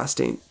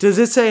 Interesting. Does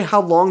it say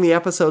how long the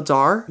episodes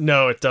are?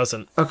 No, it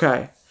doesn't.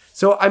 Okay.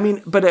 So, I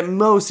mean, but at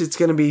most it's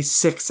going to be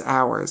 6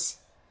 hours.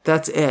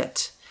 That's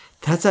it.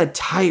 That's a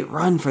tight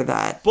run for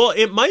that. Well,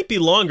 it might be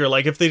longer.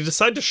 If they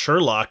decide to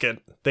Sherlock it,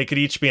 they could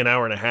each be an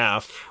hour and a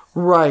half.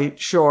 Right,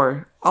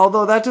 sure.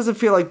 Although that doesn't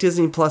feel like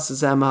Disney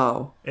Plus's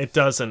MO. It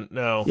doesn't,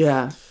 no.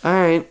 Yeah, all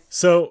right.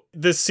 So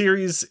this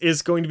series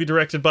is going to be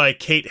directed by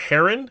Kate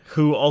Herron,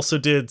 who also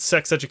did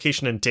Sex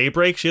Education and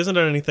Daybreak. She hasn't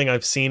done anything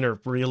I've seen or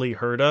really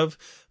heard of,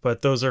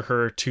 but those are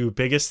her 2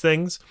 biggest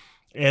things.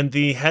 And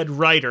the head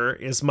writer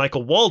is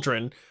Michael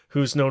Waldron,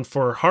 who's known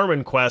for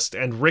Harmon Quest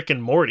and Rick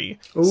and Morty.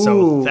 Ooh.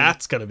 So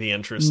that's going to be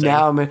interesting.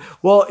 Now, man.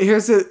 Well,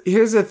 here's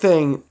the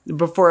thing.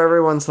 Before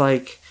everyone's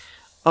like,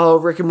 oh,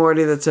 Rick and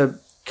Morty, that's a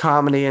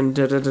comedy and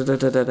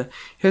da-da-da-da-da-da.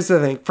 Here's the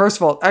thing. First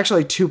of all,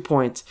 actually 2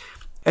 points.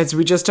 As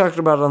we just talked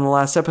about on the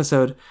last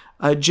episode,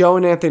 Joe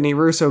and Anthony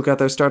Russo got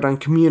their start on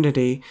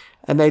Community,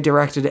 and they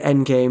directed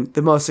Endgame,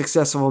 the most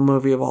successful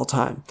movie of all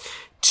time.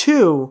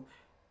 2,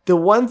 the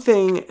one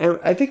thing, and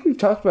I think we've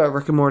talked about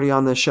Rick and Morty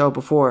on this show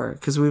before,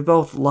 because we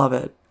both love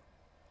it.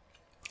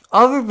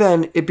 Other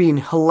than it being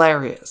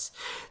hilarious,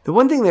 the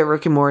one thing that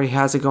Rick and Morty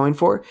has it going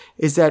for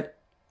is that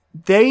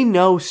they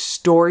know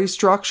story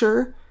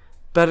structure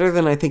better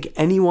than I think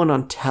anyone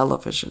on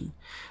television.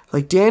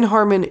 Dan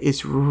Harmon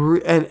is,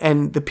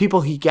 and the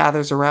people he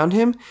gathers around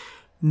him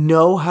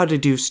know how to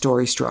do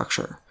story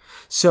structure.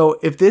 So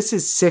if this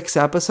is 6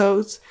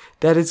 episodes,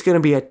 that is going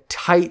to be a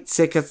tight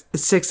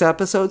 6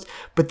 episodes,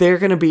 but they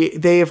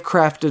have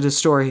crafted a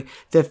story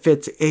that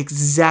fits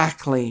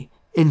exactly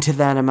into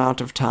that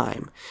amount of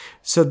time.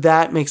 So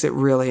that makes it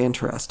really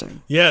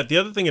interesting. Yeah, the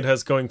other thing it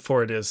has going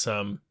for it is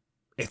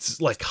it's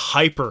like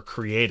hyper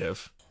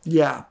creative.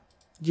 Yeah.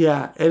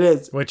 Yeah, it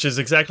is. Which is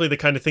exactly the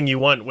kind of thing you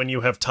want when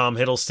you have Tom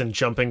Hiddleston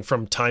jumping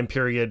from time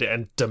period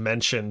and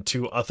dimension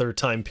to other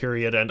time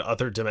period and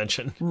other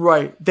dimension.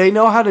 Right. They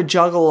know how to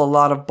juggle a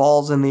lot of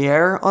balls in the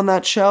air on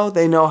that show.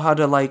 They know how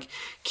to like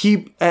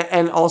keep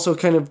and also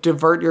kind of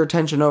divert your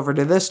attention over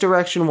to this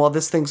direction while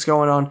this thing's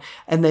going on,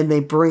 and then they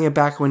bring it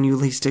back when you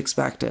least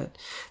expect it.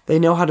 They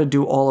know how to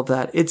do all of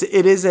that. It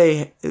is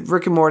a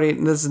Rick and Morty,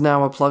 and this is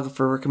now a plug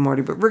for Rick and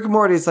Morty, but Rick and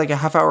Morty is like a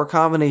half-hour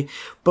comedy,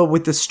 but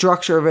with the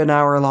structure of an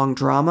hour-long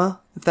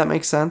drama, if that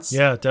makes sense.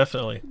 Yeah,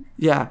 definitely.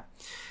 Yeah.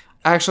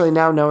 Actually,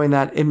 now knowing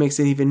that, it makes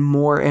it even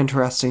more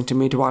interesting to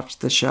me to watch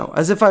this show,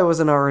 as if I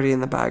wasn't already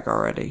in the bag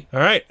already. All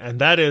right, and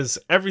that is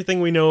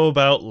everything we know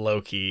about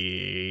Loki.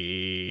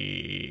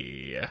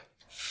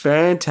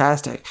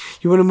 Fantastic.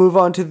 You want to move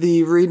on to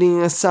the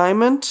reading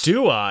assignment?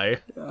 Do I?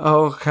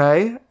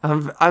 Okay.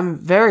 I'm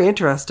very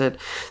interested.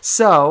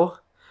 So,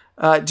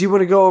 do you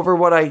want to go over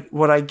what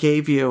I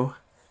gave you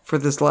for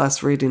this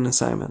last reading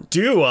assignment?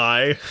 Do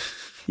I?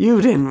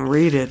 You didn't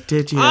read it,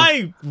 did you?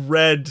 I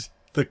read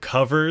the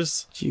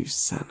covers. You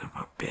son of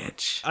a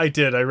bitch. I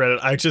did. I read it.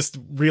 I just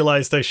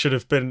realized I should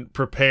have been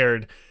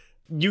prepared.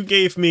 You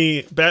gave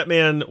me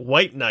Batman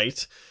White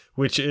Knight,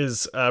 which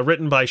is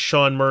written by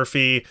Sean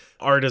Murphy.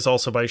 Art is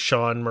also by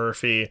Sean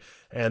Murphy.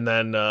 And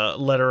then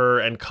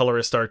letterer and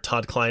colorist are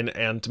Todd Klein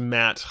and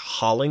Matt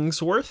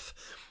Hollingsworth,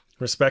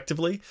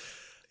 respectively.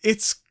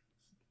 It's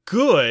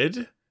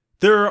good.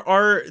 There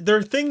are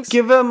things.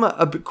 Give him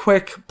a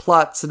quick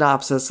plot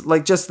synopsis,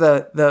 like just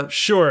the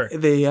sure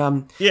the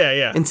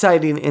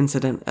inciting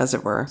incident, as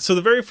it were. So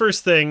the very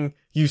first thing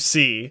you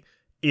see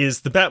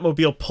is the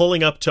Batmobile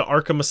pulling up to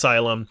Arkham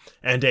Asylum,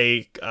 and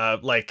a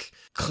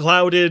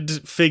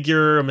clouded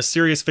figure, a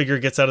mysterious figure,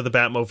 gets out of the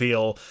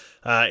Batmobile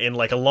in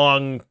like a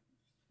long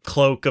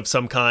cloak of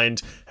some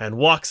kind and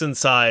walks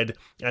inside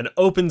and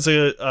opens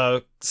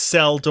a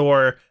cell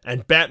door,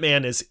 and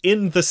Batman is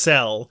in the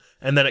cell,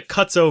 and then it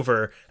cuts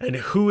over, and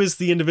who is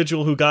the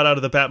individual who got out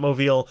of the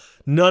Batmobile?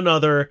 None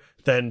other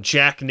than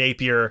Jack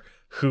Napier,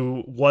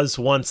 who was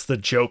once the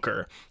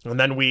Joker. And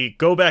then we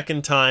go back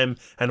in time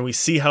and we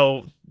see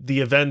how the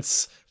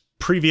events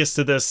previous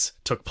to this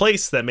took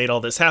place that made all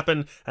this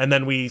happen, and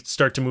then we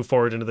start to move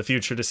forward into the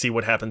future to see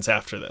what happens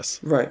after this.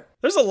 Right.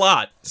 There's a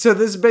lot. So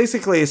this is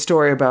basically a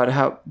story about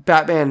how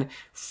Batman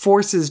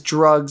forces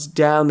drugs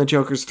down the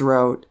Joker's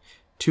throat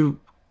to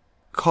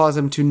cause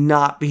him to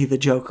not be the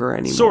Joker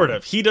anymore. Sort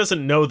of. He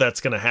doesn't know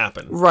that's going to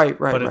happen. Right.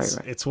 But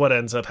it's what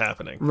ends up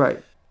happening.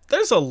 Right.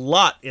 There's a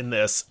lot in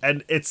this,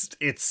 and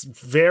it's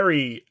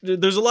very...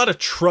 There's a lot of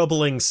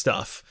troubling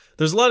stuff.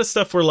 There's a lot of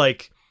stuff where,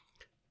 like,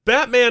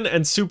 Batman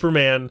and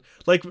Superman,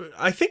 like,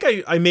 I think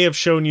I may have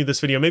shown you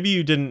this video. Maybe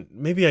you didn't.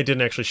 Maybe I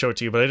didn't actually show it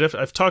to you, but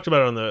I've talked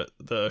about it on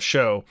the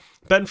show.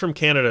 Ben from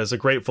Canada is a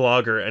great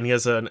vlogger, and he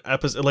has an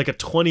episode, like a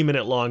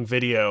 20-minute long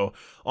video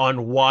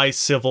on why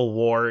Civil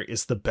War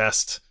is the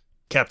best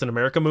Captain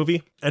America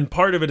movie. And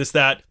part of it is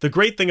that the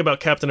great thing about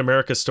Captain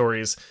America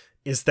stories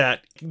is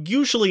that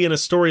usually in a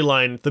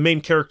storyline, the main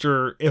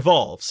character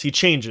evolves. He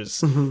changes.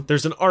 Mm-hmm.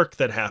 There's an arc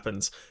that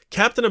happens.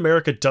 Captain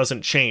America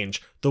doesn't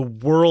change. The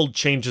world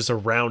changes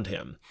around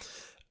him.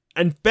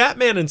 And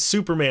Batman and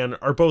Superman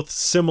are both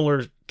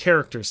similar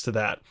characters to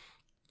that.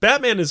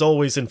 Batman is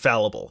always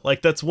infallible.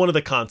 Like, that's one of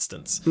the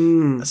constants.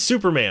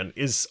 Superman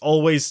is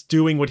always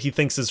doing what he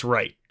thinks is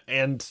right.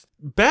 And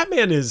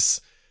Batman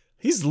he's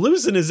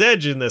losing his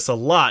edge in this a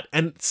lot.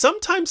 And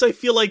sometimes I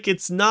feel like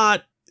it's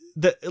not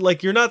that,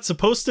 like, you're not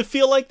supposed to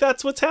feel like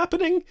that's what's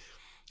happening.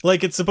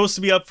 Like, it's supposed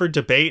to be up for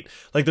debate.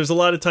 Like, there's a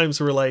lot of times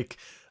where, like,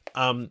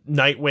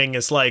 Nightwing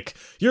is like,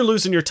 you're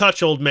losing your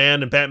touch, old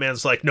man, and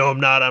Batman's like, no,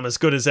 I'm not, I'm as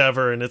good as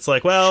ever. And it's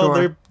like, well, sure.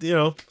 They're, you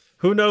know,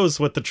 who knows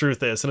what the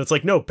truth is. And it's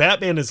like, no,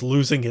 Batman is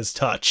losing his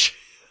touch.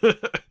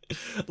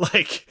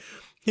 Like,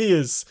 he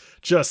is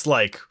just,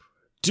 like,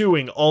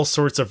 doing all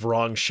sorts of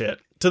wrong shit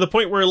to the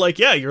point where, like,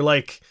 yeah, you're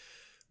like,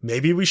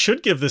 maybe we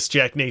should give this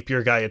Jack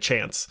Napier guy a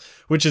chance,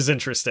 which is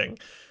interesting.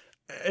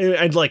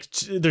 And like,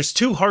 there's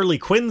two Harley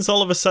Quinns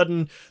all of a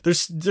sudden.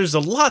 There's a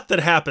lot that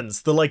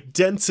happens. The, like,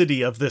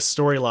 density of this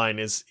storyline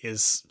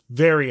is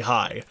very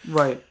high.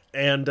 Right.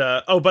 And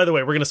oh, by the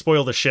way, we're gonna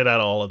spoil the shit out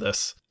of all of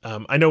this.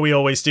 I know we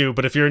always do,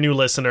 but if you're a new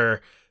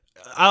listener,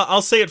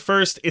 I'll say it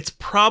first. It's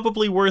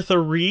probably worth a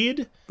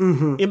read.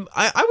 Mm-hmm.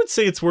 I would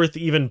say it's worth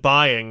even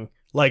buying.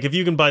 Like, if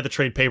you can buy the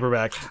trade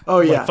paperback,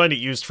 like, find it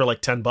used for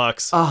like $10.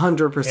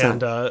 100%.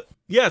 And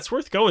yeah, it's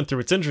worth going through.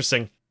 It's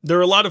interesting. There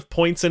are a lot of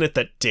points in it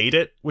that date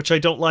it, which I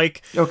don't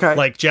like. Okay.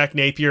 Like, Jack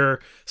Napier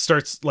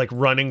starts, like,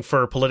 running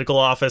for political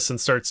office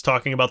and starts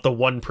talking about the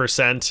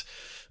 1%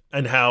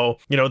 and how,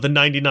 you know, the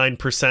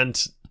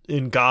 99%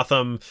 in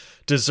Gotham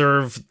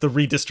deserve the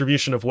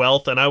redistribution of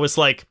wealth. And I was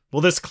like,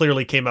 well, this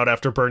clearly came out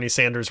after Bernie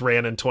Sanders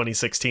ran in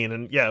 2016.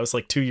 And yeah, it was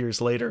like 2 years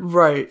later.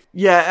 Right.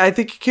 Yeah, I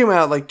think it came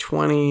out like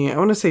I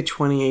want to say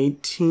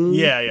 2018.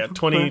 Yeah.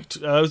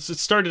 It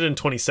started in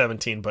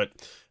 2017, but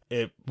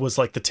it was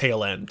like the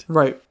tail end.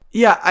 Right.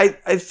 Yeah,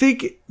 I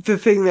think the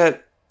thing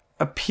that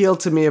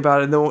appealed to me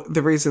about it, and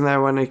the reason that I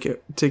wanted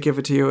to give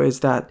it to you is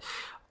that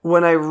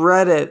when I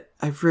read it,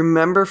 I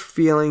remember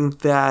feeling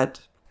that,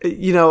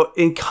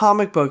 in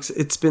comic books,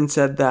 it's been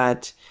said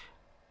that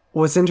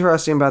what's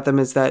interesting about them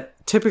is that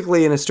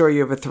typically in a story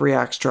you have a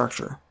 3-act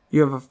structure.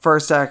 You have a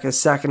first act, a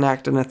second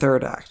act, and a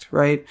third act,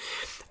 right?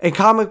 And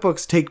comic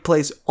books take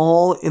place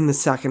all in the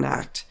second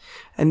act.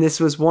 And this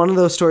was one of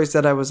those stories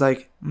that I was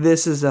like,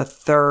 this is a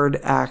third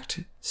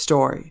act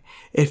story.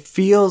 It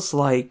feels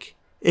like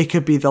it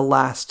could be the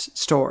last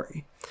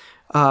story.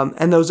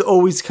 And those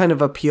always kind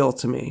of appeal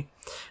to me.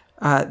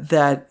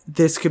 That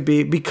this could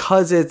be,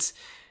 because it's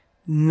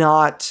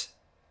not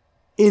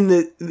in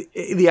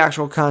the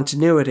actual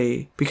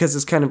continuity, because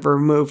it's kind of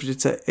removed,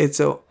 it's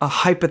a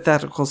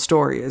hypothetical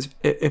story,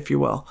 if you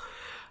will,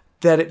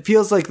 that it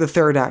feels like the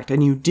third act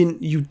and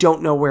you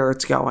don't know where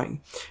it's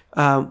going,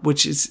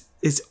 which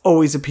is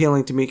always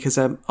appealing to me, because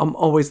I'm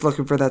always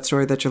looking for that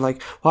story that you're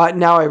like, well,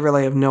 now I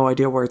really have no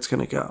idea where it's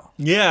going to go.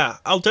 Yeah,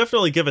 I'll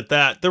definitely give it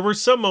that. There were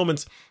some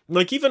moments,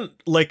 like even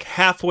like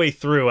halfway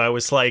through, I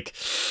was like,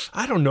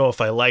 I don't know if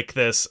I like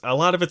this. A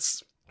lot of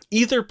it's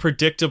either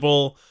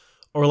predictable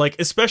or like,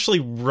 especially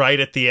right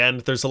at the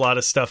end, there's a lot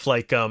of stuff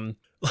like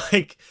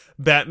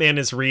Batman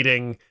is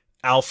reading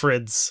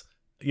Alfred's,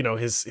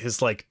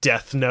 his like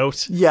death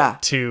note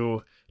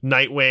to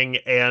Nightwing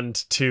and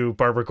to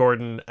Barbara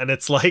Gordon. And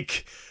it's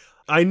like,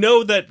 I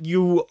know that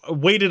you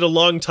waited a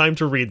long time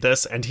to read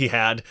this, and he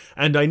had,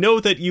 and I know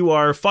that you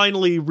are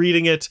finally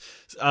reading it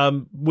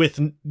with,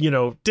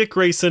 Dick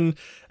Grayson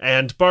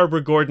and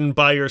Barbara Gordon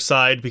by your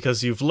side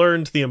because you've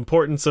learned the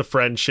importance of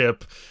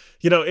friendship.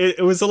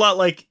 It was a lot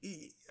like,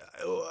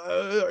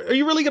 are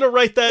you really going to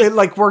write that? It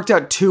like worked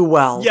out too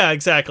well. Yeah,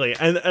 exactly.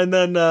 And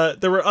then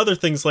there were other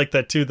things like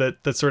that too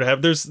that sort of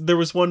have. There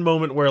was one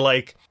moment where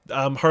like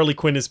Harley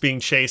Quinn is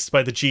being chased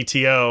by the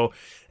GTO,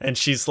 and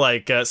she's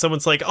like,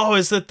 someone's like, "Oh,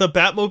 is it the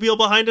Batmobile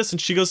behind us?"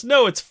 And she goes,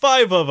 "No, it's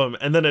 5 of them."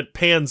 And then it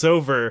pans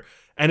over,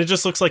 and it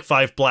just looks like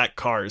 5 black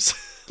cars.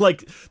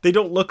 Like they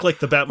don't look like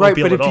the Batmobile right,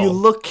 but at all. If you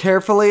look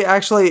carefully,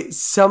 actually,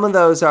 some of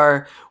those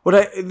are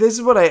this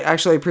is what I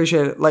actually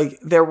appreciated. Like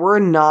there were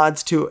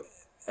nods to,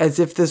 as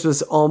if this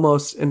was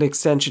almost an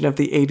extension of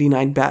the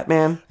 '89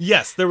 Batman.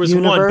 Yes, there was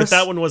universe. One, but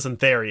that one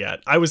wasn't there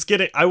yet. I was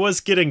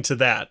getting to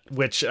that,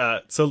 which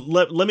so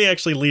let me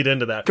actually lead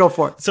into that. Go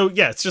for it. So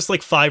yeah, it's just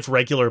like 5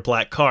 regular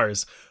black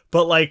cars,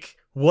 but like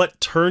what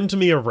turned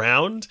me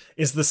around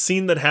is the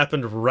scene that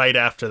happened right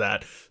after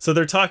that. So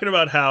they're talking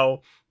about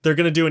how they're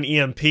going to do an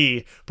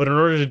EMP, but in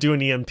order to do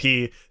an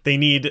EMP, they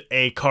need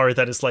a car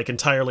that is like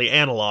entirely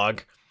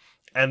analog.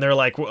 And they're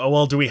like,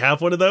 well, do we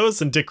have one of those?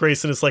 And Dick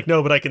Grayson is like,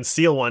 no, but I can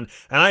steal one.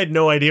 And I had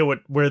no idea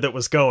where that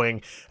was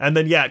going. And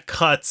then, yeah, it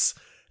cuts.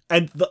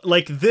 And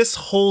like this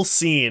whole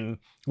scene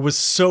was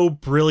so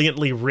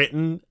brilliantly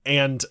written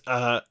and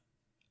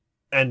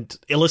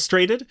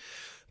illustrated,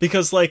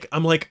 because like,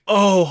 I'm like,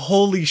 oh,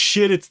 holy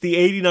shit, it's the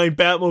 '89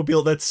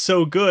 Batmobile. That's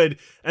so good.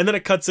 And then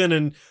it cuts in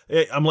and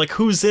I'm like,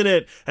 who's in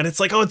it? And it's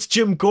like, oh, it's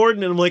Jim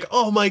Gordon. And I'm like,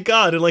 oh my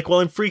God. And like, while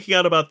I'm freaking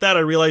out about that, I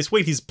realize,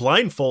 wait, he's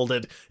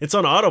blindfolded. It's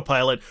on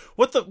autopilot.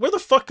 Where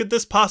the fuck could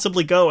this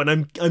possibly go?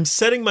 And I'm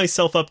setting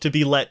myself up to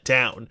be let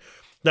down.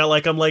 Now,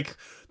 like, I'm like,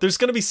 there's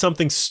going to be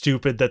something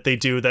stupid that they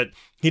do that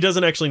he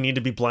doesn't actually need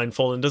to be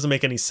blindfolded. It doesn't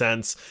make any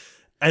sense.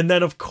 And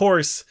then, of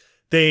course,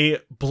 they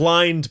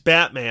blind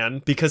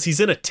Batman because he's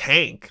in a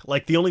tank.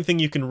 Like, the only thing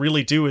you can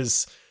really do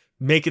is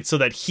make it so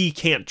that he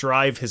can't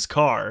drive his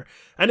car.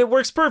 And it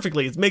works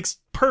perfectly. It makes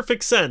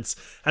perfect sense.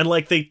 And,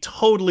 like, they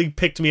totally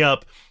picked me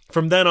up.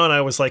 From then on,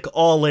 I was, like,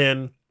 all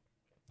in.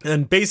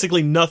 And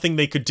basically nothing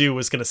they could do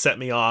was going to set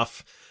me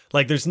off.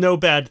 Like, there's no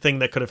bad thing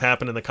that could have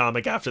happened in the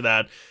comic after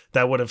that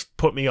would have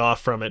put me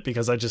off from it,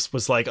 because I just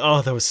was like,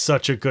 oh, that was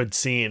such a good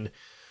scene.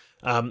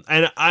 And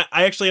I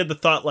actually had the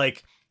thought,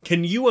 like,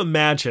 can you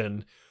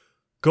imagine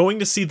going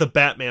to see The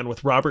Batman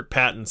with Robert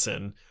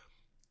Pattinson,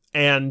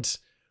 and,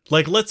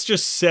 like, let's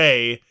just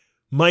say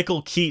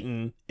Michael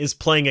Keaton is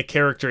playing a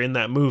character in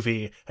that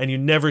movie, and you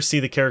never see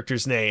the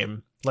character's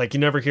name. Like, you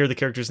never hear the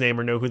character's name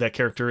or know who that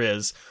character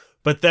is.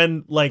 But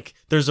then, like,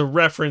 there's a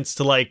reference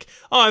to, like,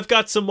 oh, I've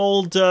got some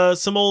old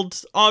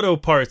auto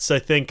parts I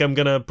think I'm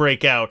gonna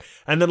break out.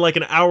 And then, like,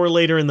 an hour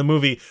later in the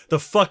movie, the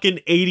fucking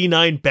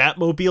 '89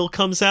 Batmobile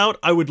comes out.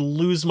 I would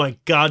lose my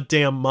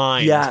goddamn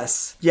mind.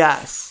 Yes.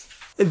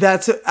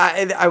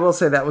 I will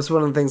say that was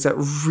one of the things that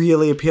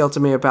really appealed to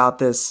me about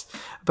this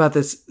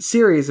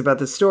series, about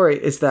this story,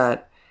 is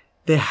that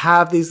they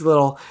have these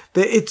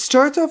it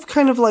starts off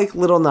kind of like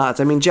little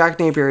nods. I mean, Jack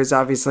Napier is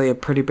obviously a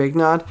pretty big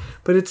nod,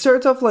 but it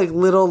starts off like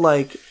little,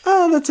 like,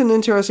 oh, that's an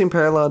interesting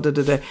parallel,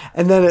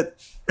 and then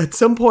at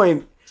some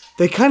point,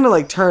 they kind of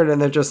like turn and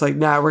they're just like,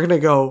 nah, we're going to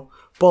go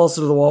balls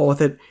to the wall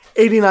with it.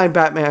 '89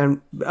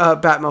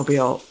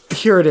 Batmobile,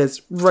 here it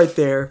is, right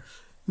there.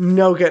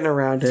 No getting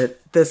around it.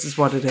 This is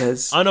what it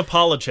is.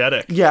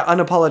 Unapologetic. Yeah,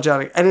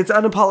 unapologetic. And it's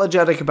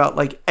unapologetic about,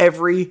 like,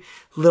 every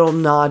little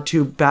nod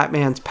to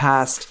Batman's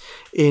past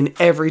in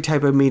every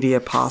type of media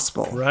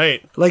possible.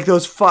 Right. Like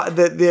those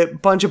the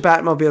bunch of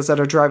Batmobiles that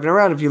are driving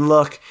around, if you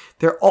look,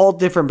 they're all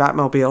different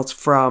Batmobiles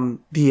from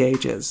the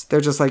ages.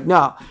 They're just like,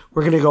 no,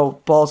 we're going to go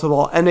ball to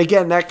ball. And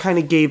again, that kind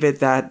of gave it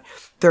that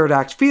third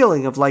act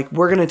feeling of like,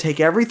 we're going to take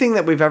everything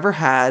that we've ever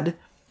had,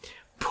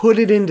 put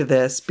it into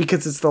this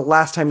because it's the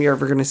last time you're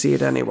ever going to see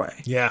it anyway.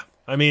 Yeah.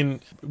 I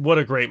mean, what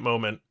a great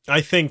moment.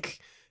 I think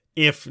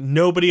if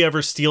nobody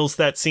ever steals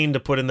that scene to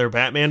put in their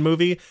Batman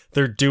movie,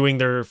 they're doing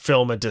their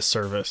film a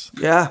disservice.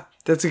 Yeah,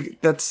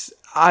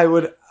 I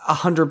would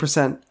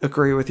 100%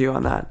 agree with you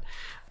on that.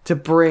 To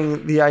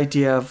bring the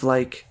idea of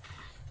like,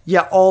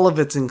 yeah, all of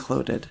it's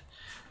included.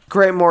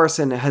 Grant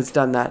Morrison has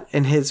done that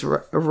in his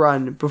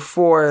run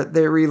before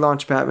they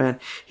relaunched Batman.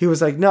 He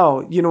was like,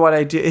 no, you know what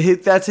I do?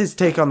 That's his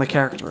take on the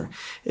character,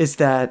 is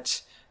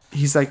that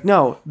he's like,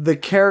 no, the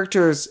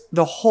characters,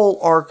 the whole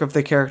arc of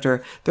the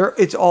character,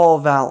 it's all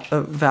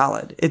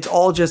valid. It's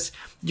all just,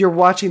 you're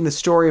watching the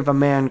story of a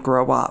man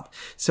grow up.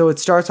 So it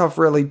starts off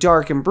really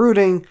dark and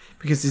brooding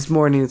because he's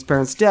mourning his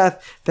parents'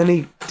 death. Then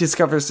he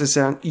discovers this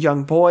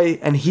young boy,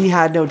 and he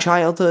had no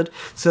childhood.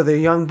 So the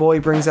young boy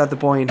brings out the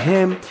boy in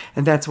him.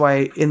 And that's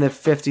why in the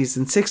 50s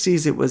and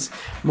 60s, it was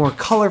more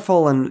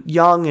colorful and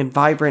young and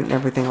vibrant and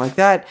everything like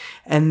that.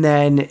 And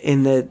then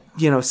in the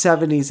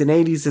 70s and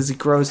 80s, as he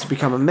grows to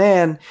become a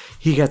man,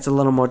 he gets a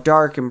little more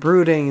dark and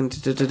brooding.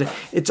 And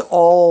it's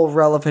all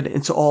relevant.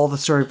 It's all the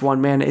story of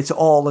one man. It's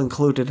all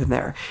included in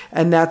there.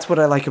 And that's what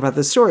I like about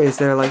this story, is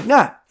they're like,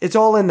 nah, it's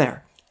all in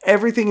there.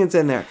 Everything is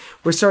in there.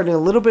 We're starting a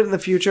little bit in the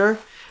future,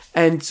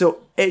 and so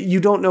you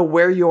don't know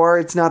where you are.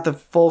 It's not the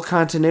full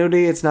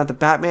continuity. It's not the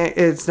Batman.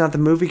 It's not the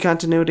movie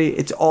continuity.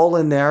 It's all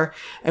in there,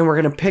 and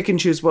we're going to pick and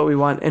choose what we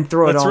want and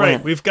throw it all in. That's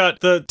right. We've got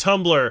the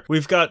Tumblr.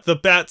 We've got the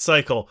Bat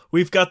Cycle.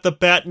 We've got the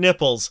Bat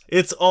Nipples.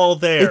 It's all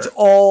there. It's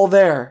all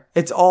there.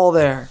 It's all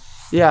there.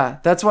 Yeah,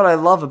 that's what I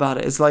love about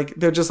it. It's like,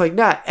 they're just like,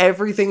 nah,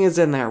 everything is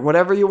in there.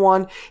 Whatever you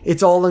want,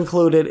 it's all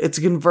included. It's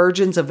a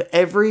convergence of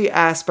every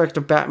aspect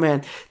of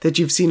Batman that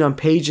you've seen on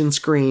page and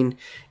screen.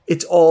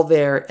 It's all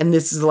there. And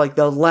this is like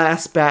the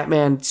last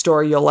Batman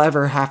story you'll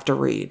ever have to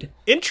read.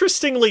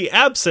 Interestingly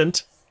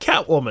absent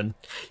Catwoman.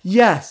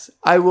 Yes,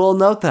 I will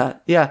note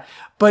that. Yeah.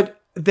 But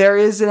there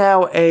is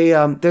now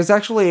there's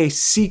actually a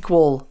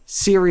sequel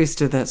series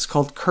to this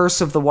called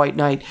Curse of the White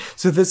Knight.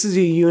 So this is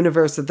a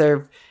universe that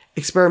they've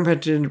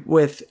experimented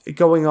with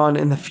going on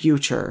in the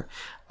future.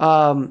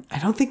 I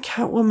don't think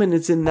Catwoman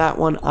is in that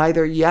one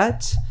either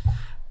yet,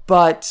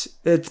 but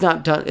it's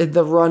not done.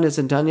 The run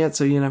isn't done yet,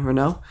 so you never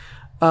know.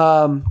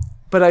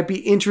 But I'd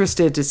be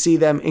interested to see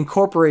them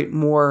incorporate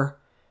more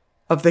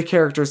of the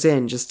characters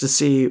in, just to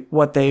see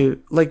what they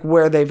like,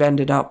 where they've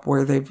ended up,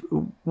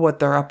 what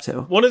they're up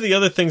to. One of the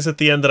other things at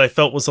the end that I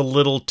felt was a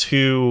little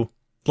too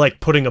like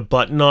putting a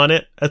button on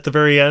it at the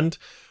very end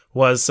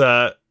was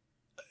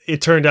it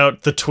turned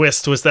out the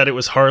twist was that it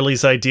was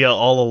Harley's idea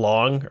all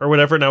along or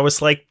whatever. And I was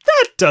like,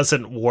 that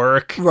doesn't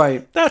work.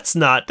 Right.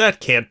 That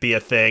can't be a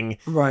thing.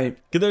 Right.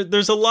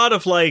 There's a lot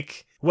of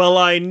like, well,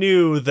 I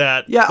knew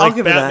that. Yeah, I'll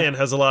give Batman it that.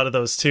 has a lot of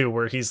those too,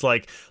 where he's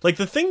like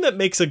the thing that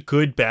makes a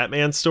good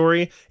Batman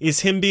story is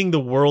him being the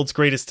world's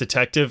greatest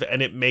detective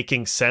and it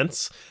making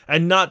sense,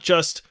 and not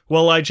just,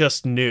 well, I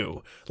just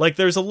knew. Like,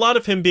 there's a lot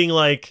of him being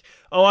like,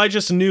 oh, I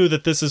just knew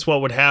that this is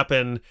what would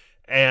happen.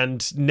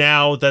 And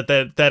now that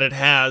it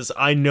has,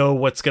 I know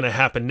what's going to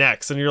happen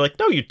next. And you're like,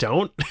 no, you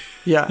don't.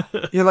 Yeah.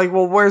 You're like,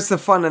 well, where's the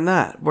fun in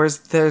that?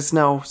 There's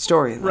no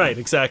story in that. Right,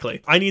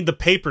 exactly. I need the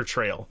paper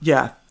trail.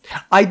 Yeah.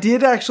 I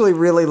did actually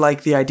really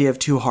like the idea of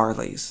two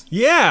Harleys.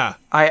 Yeah.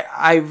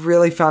 I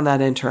really found that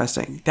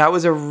interesting. That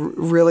was a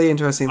really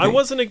interesting thing. I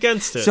wasn't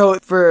against it. So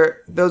for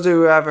those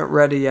who haven't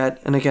read it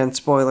yet, and again,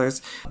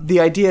 spoilers,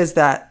 the idea is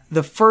that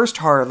the first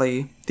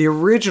Harley, the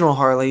original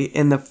Harley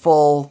in the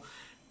full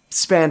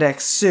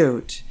spandex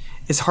suit,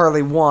 is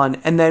Harley 1,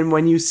 and then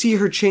when you see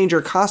her change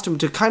her costume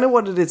to kind of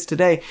what it is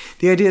today,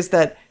 the idea is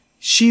that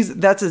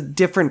that's a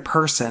different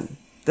person.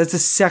 That's a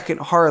second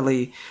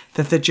Harley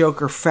that the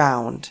Joker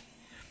found.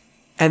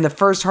 And the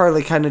first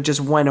Harley kind of just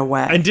went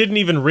away. And didn't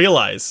even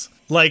realize.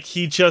 Like,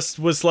 he just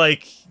was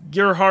like,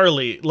 you're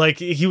Harley. Like,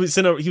 he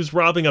was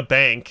robbing a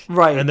bank.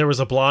 Right. And there was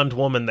a blonde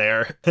woman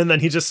there. And then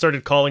he just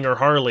started calling her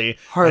Harley.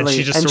 And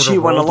she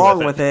went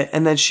along with it.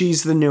 And then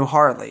she's the new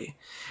Harley.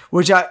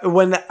 Which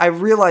when I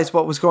realized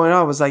what was going on,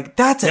 I was like,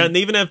 that's it. Yeah, and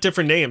they even have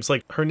different names.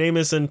 Like, her name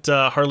isn't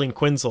Harleen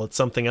Quinzel, it's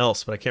something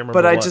else, but I can't remember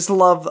what.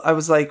 But I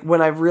was like,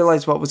 when I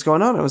realized what was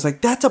going on, I was like,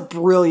 that's a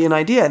brilliant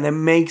idea. And it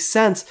makes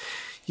sense.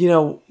 You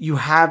know,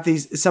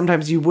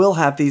 sometimes you will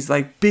have these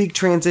like big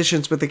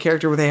transitions with the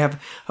character where they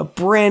have a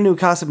brand new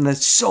costume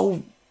that's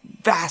so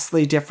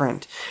vastly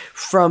different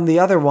from the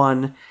other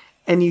one.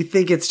 And you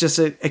think it's just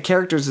a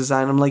character's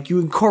design. I'm like, you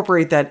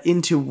incorporate that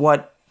into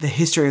what the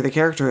history of the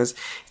character is,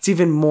 it's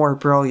even more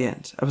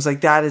brilliant. I was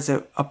like, that is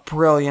a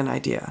brilliant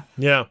idea.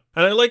 Yeah.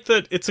 And I like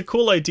that it's a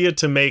cool idea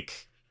to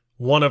make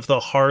one of the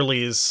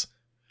Harleys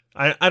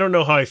I don't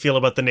know how I feel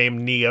about the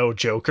name Neo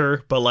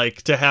Joker, but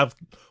like to have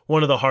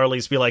one of the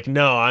Harleys be like,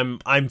 no,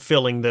 I'm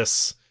filling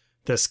this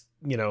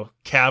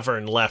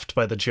cavern left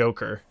by the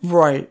Joker.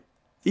 Right.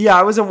 Yeah,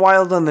 I wasn't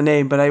wild on the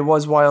name, but I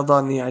was wild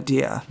on the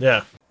idea.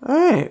 Yeah. All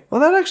right.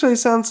 Well, that actually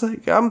sounds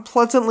like I'm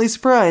pleasantly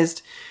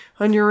surprised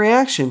on your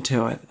reaction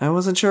to it. I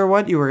wasn't sure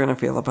what you were going to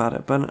feel about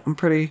it, but I'm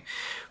pretty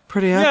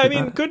happy Yeah, I mean,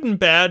 about it. good and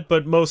bad,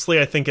 but mostly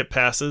I think it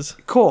passes.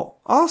 Cool.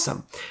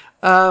 Awesome.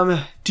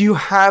 Do you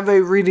have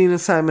a reading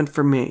assignment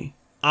for me?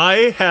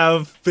 I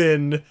have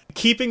been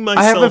keeping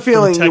myself I have a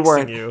feeling from you texting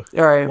weren't. you.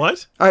 All right.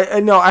 What?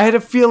 No, I had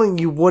a feeling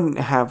you wouldn't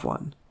have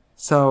one.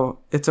 So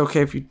it's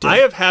okay if you do. I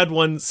have had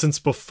one since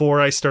before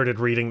I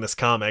started reading this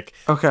comic.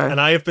 Okay. And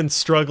I have been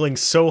struggling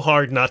so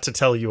hard not to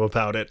tell you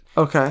about it.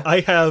 Okay. I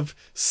have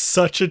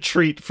such a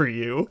treat for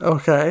you.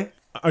 Okay.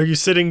 Are you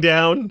sitting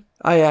down?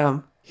 I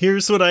am.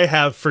 Here's what I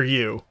have for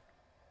you.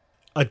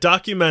 A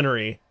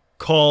documentary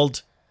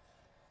called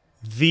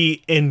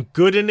The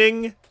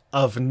Engoodening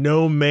of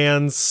No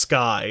Man's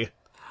Sky.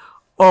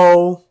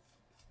 Oh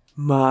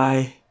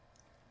my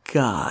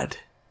God.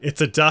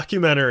 It's a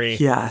documentary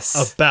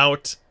Yes.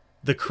 about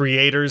the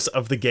creators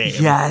of the game.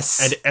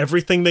 Yes. And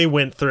everything they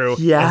went through.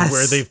 Yes. And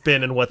where they've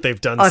been and what they've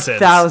done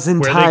since. 1,000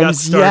 where they got times.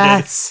 started.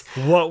 Yes.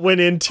 What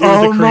went into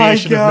Oh the my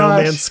creation of No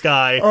gosh. Man's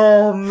Sky.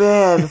 Oh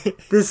man,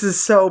 this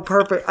is so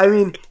perfect. I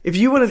mean, if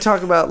you want to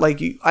talk about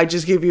I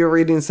just gave you a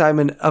reading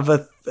assignment of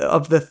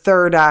the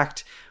third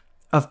act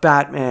of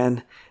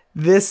Batman.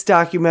 This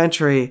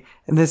documentary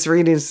and this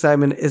reading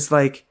assignment is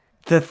like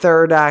the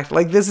third act.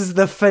 Like this is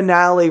the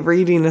finale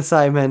reading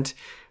assignment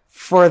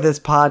for this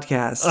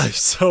podcast. I'm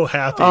so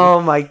happy. Oh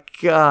my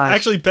gosh.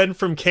 Actually, Ben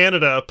from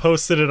Canada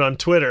posted it on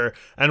Twitter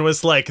and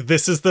was like,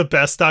 this is the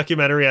best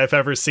documentary I've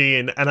ever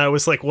seen. And I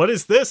was like, what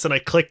is this? And I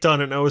clicked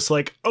on it and I was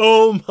like,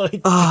 oh my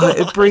God.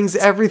 It brings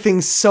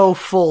everything so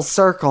full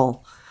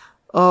circle.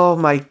 Oh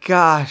my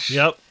gosh.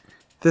 Yep.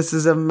 This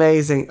is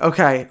amazing.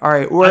 Okay. All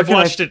right. I've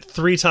watched it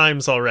 3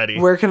 times already.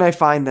 Where can I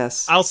find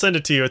this? I'll send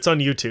it to you. It's on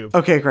YouTube.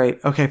 Okay,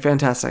 great. Okay,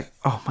 fantastic.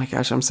 Oh my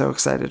gosh, I'm so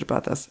excited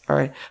about this. All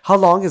right. How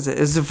long is it?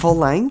 Is it full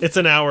length? It's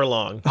an hour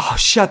long. Oh,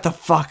 shut the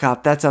fuck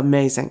up. That's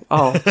amazing.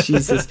 Oh,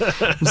 Jesus.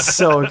 I'm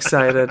so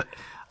excited.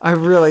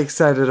 I'm really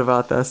excited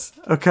about this.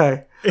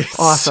 Okay. It's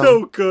awesome.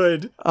 so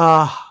good.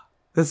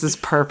 This is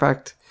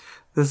perfect.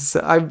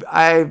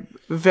 I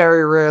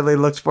very rarely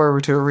looked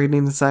forward to a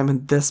reading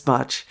assignment this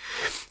much.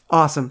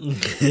 Awesome.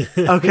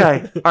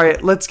 Okay. All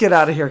right. Let's get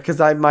out of here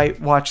because I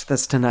might watch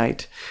this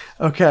tonight.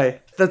 Okay.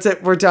 That's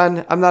it. We're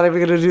done. I'm not even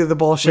going to do the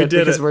bullshit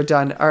because we're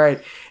done. All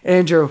right.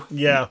 Andrew.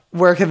 Yeah.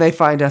 Where can they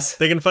find us?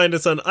 They can find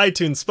us on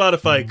iTunes,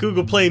 Spotify,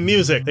 Google Play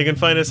Music. They can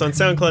find us on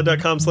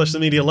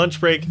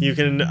SoundCloud.com/TheMediaLunchBreak. You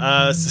can,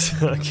 I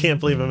can't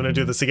believe I'm going to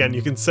do this again.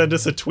 You can send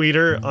us a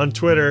tweeter on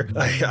Twitter.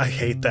 I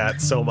hate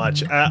that so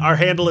much. Our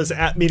handle is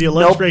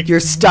 @MediaLunchBreak. Nope, you're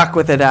stuck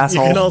with it,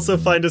 asshole. You can also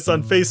find us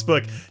on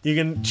Facebook. You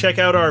can check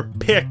out our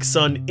pics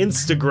on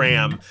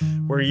Instagram,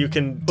 where you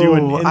can do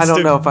an I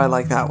don't know if I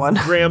like that one.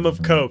 gram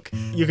of Coke.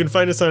 You can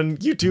find us on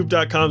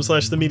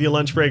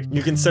YouTube.com/TheMediaLunchBreak.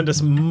 You can send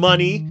us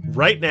money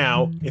right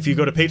now if you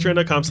go to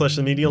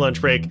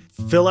Patreon.com/TheMediaLunchBreak.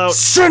 Fill out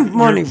Send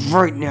money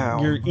right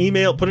now. your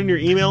email, put in your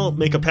email,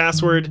 make a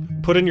password,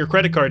 put in your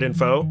credit card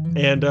info,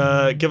 and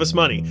give us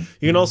money.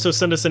 You can also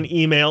send us an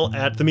email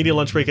at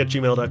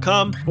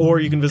themedialunchbreak@gmail.com, or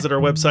you can visit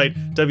our website,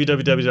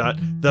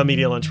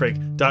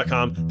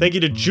 www.themedialunchbreak.com. Thank you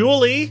to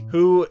Julie,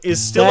 who is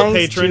still a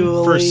patron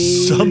for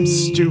some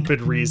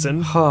stupid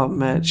reason. Oh,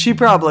 man. She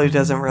probably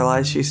doesn't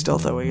realize she's still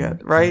doing it,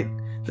 right?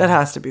 That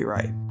has to be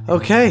right.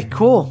 Okay,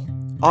 cool.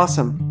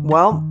 Awesome.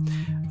 Well,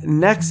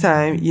 next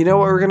time, you know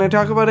what we're going to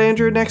talk about,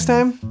 Andrew, next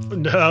time?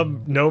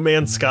 No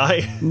Man's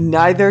Sky.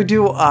 Neither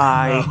do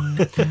I.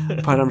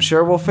 But I'm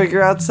sure we'll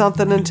figure out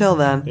something until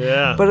then.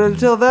 Yeah. But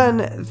until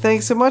then,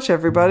 thanks so much,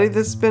 everybody.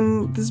 This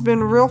has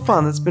been real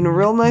fun. It's been a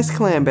real nice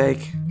clam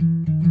bake.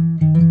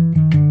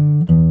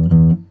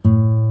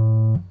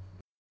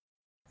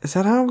 Is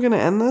that how I'm going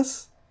to end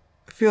this?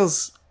 It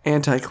feels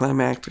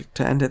anticlimactic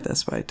to end it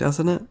this way,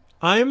 doesn't it?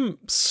 I'm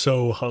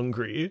so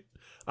hungry.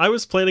 I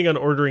was planning on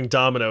ordering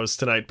Domino's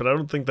tonight, but I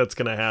don't think that's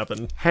going to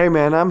happen. Hey,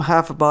 man, I'm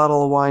half a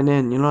bottle of wine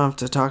in. You don't have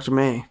to talk to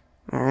me.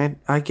 All right?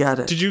 I get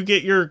it. Did you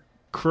get your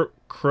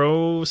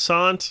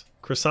croissant?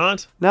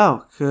 Croissant?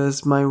 No,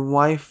 because my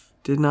wife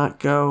did not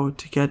go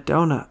to get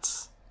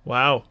donuts.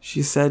 Wow.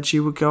 She said she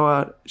would go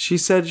out. She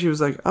said she was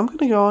like, I'm going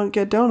to go out and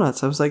get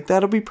donuts. I was like,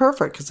 that'll be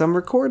perfect because I'm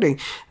recording.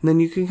 And then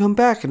you can come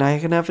back and I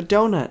can have a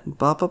donut. And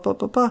blah, blah, blah,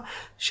 blah, blah.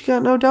 She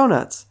got no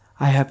donuts.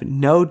 I have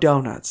no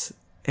donuts,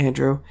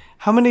 Andrew.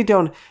 How many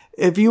donuts?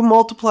 If you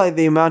multiply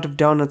the amount of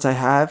donuts I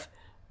have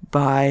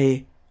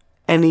by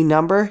any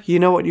number, you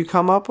know what you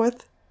come up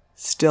with?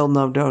 Still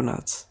no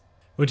donuts.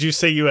 Would you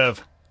say you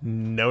have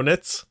no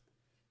nuts?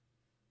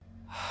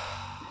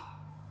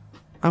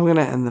 I'm going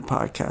to end the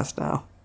podcast now.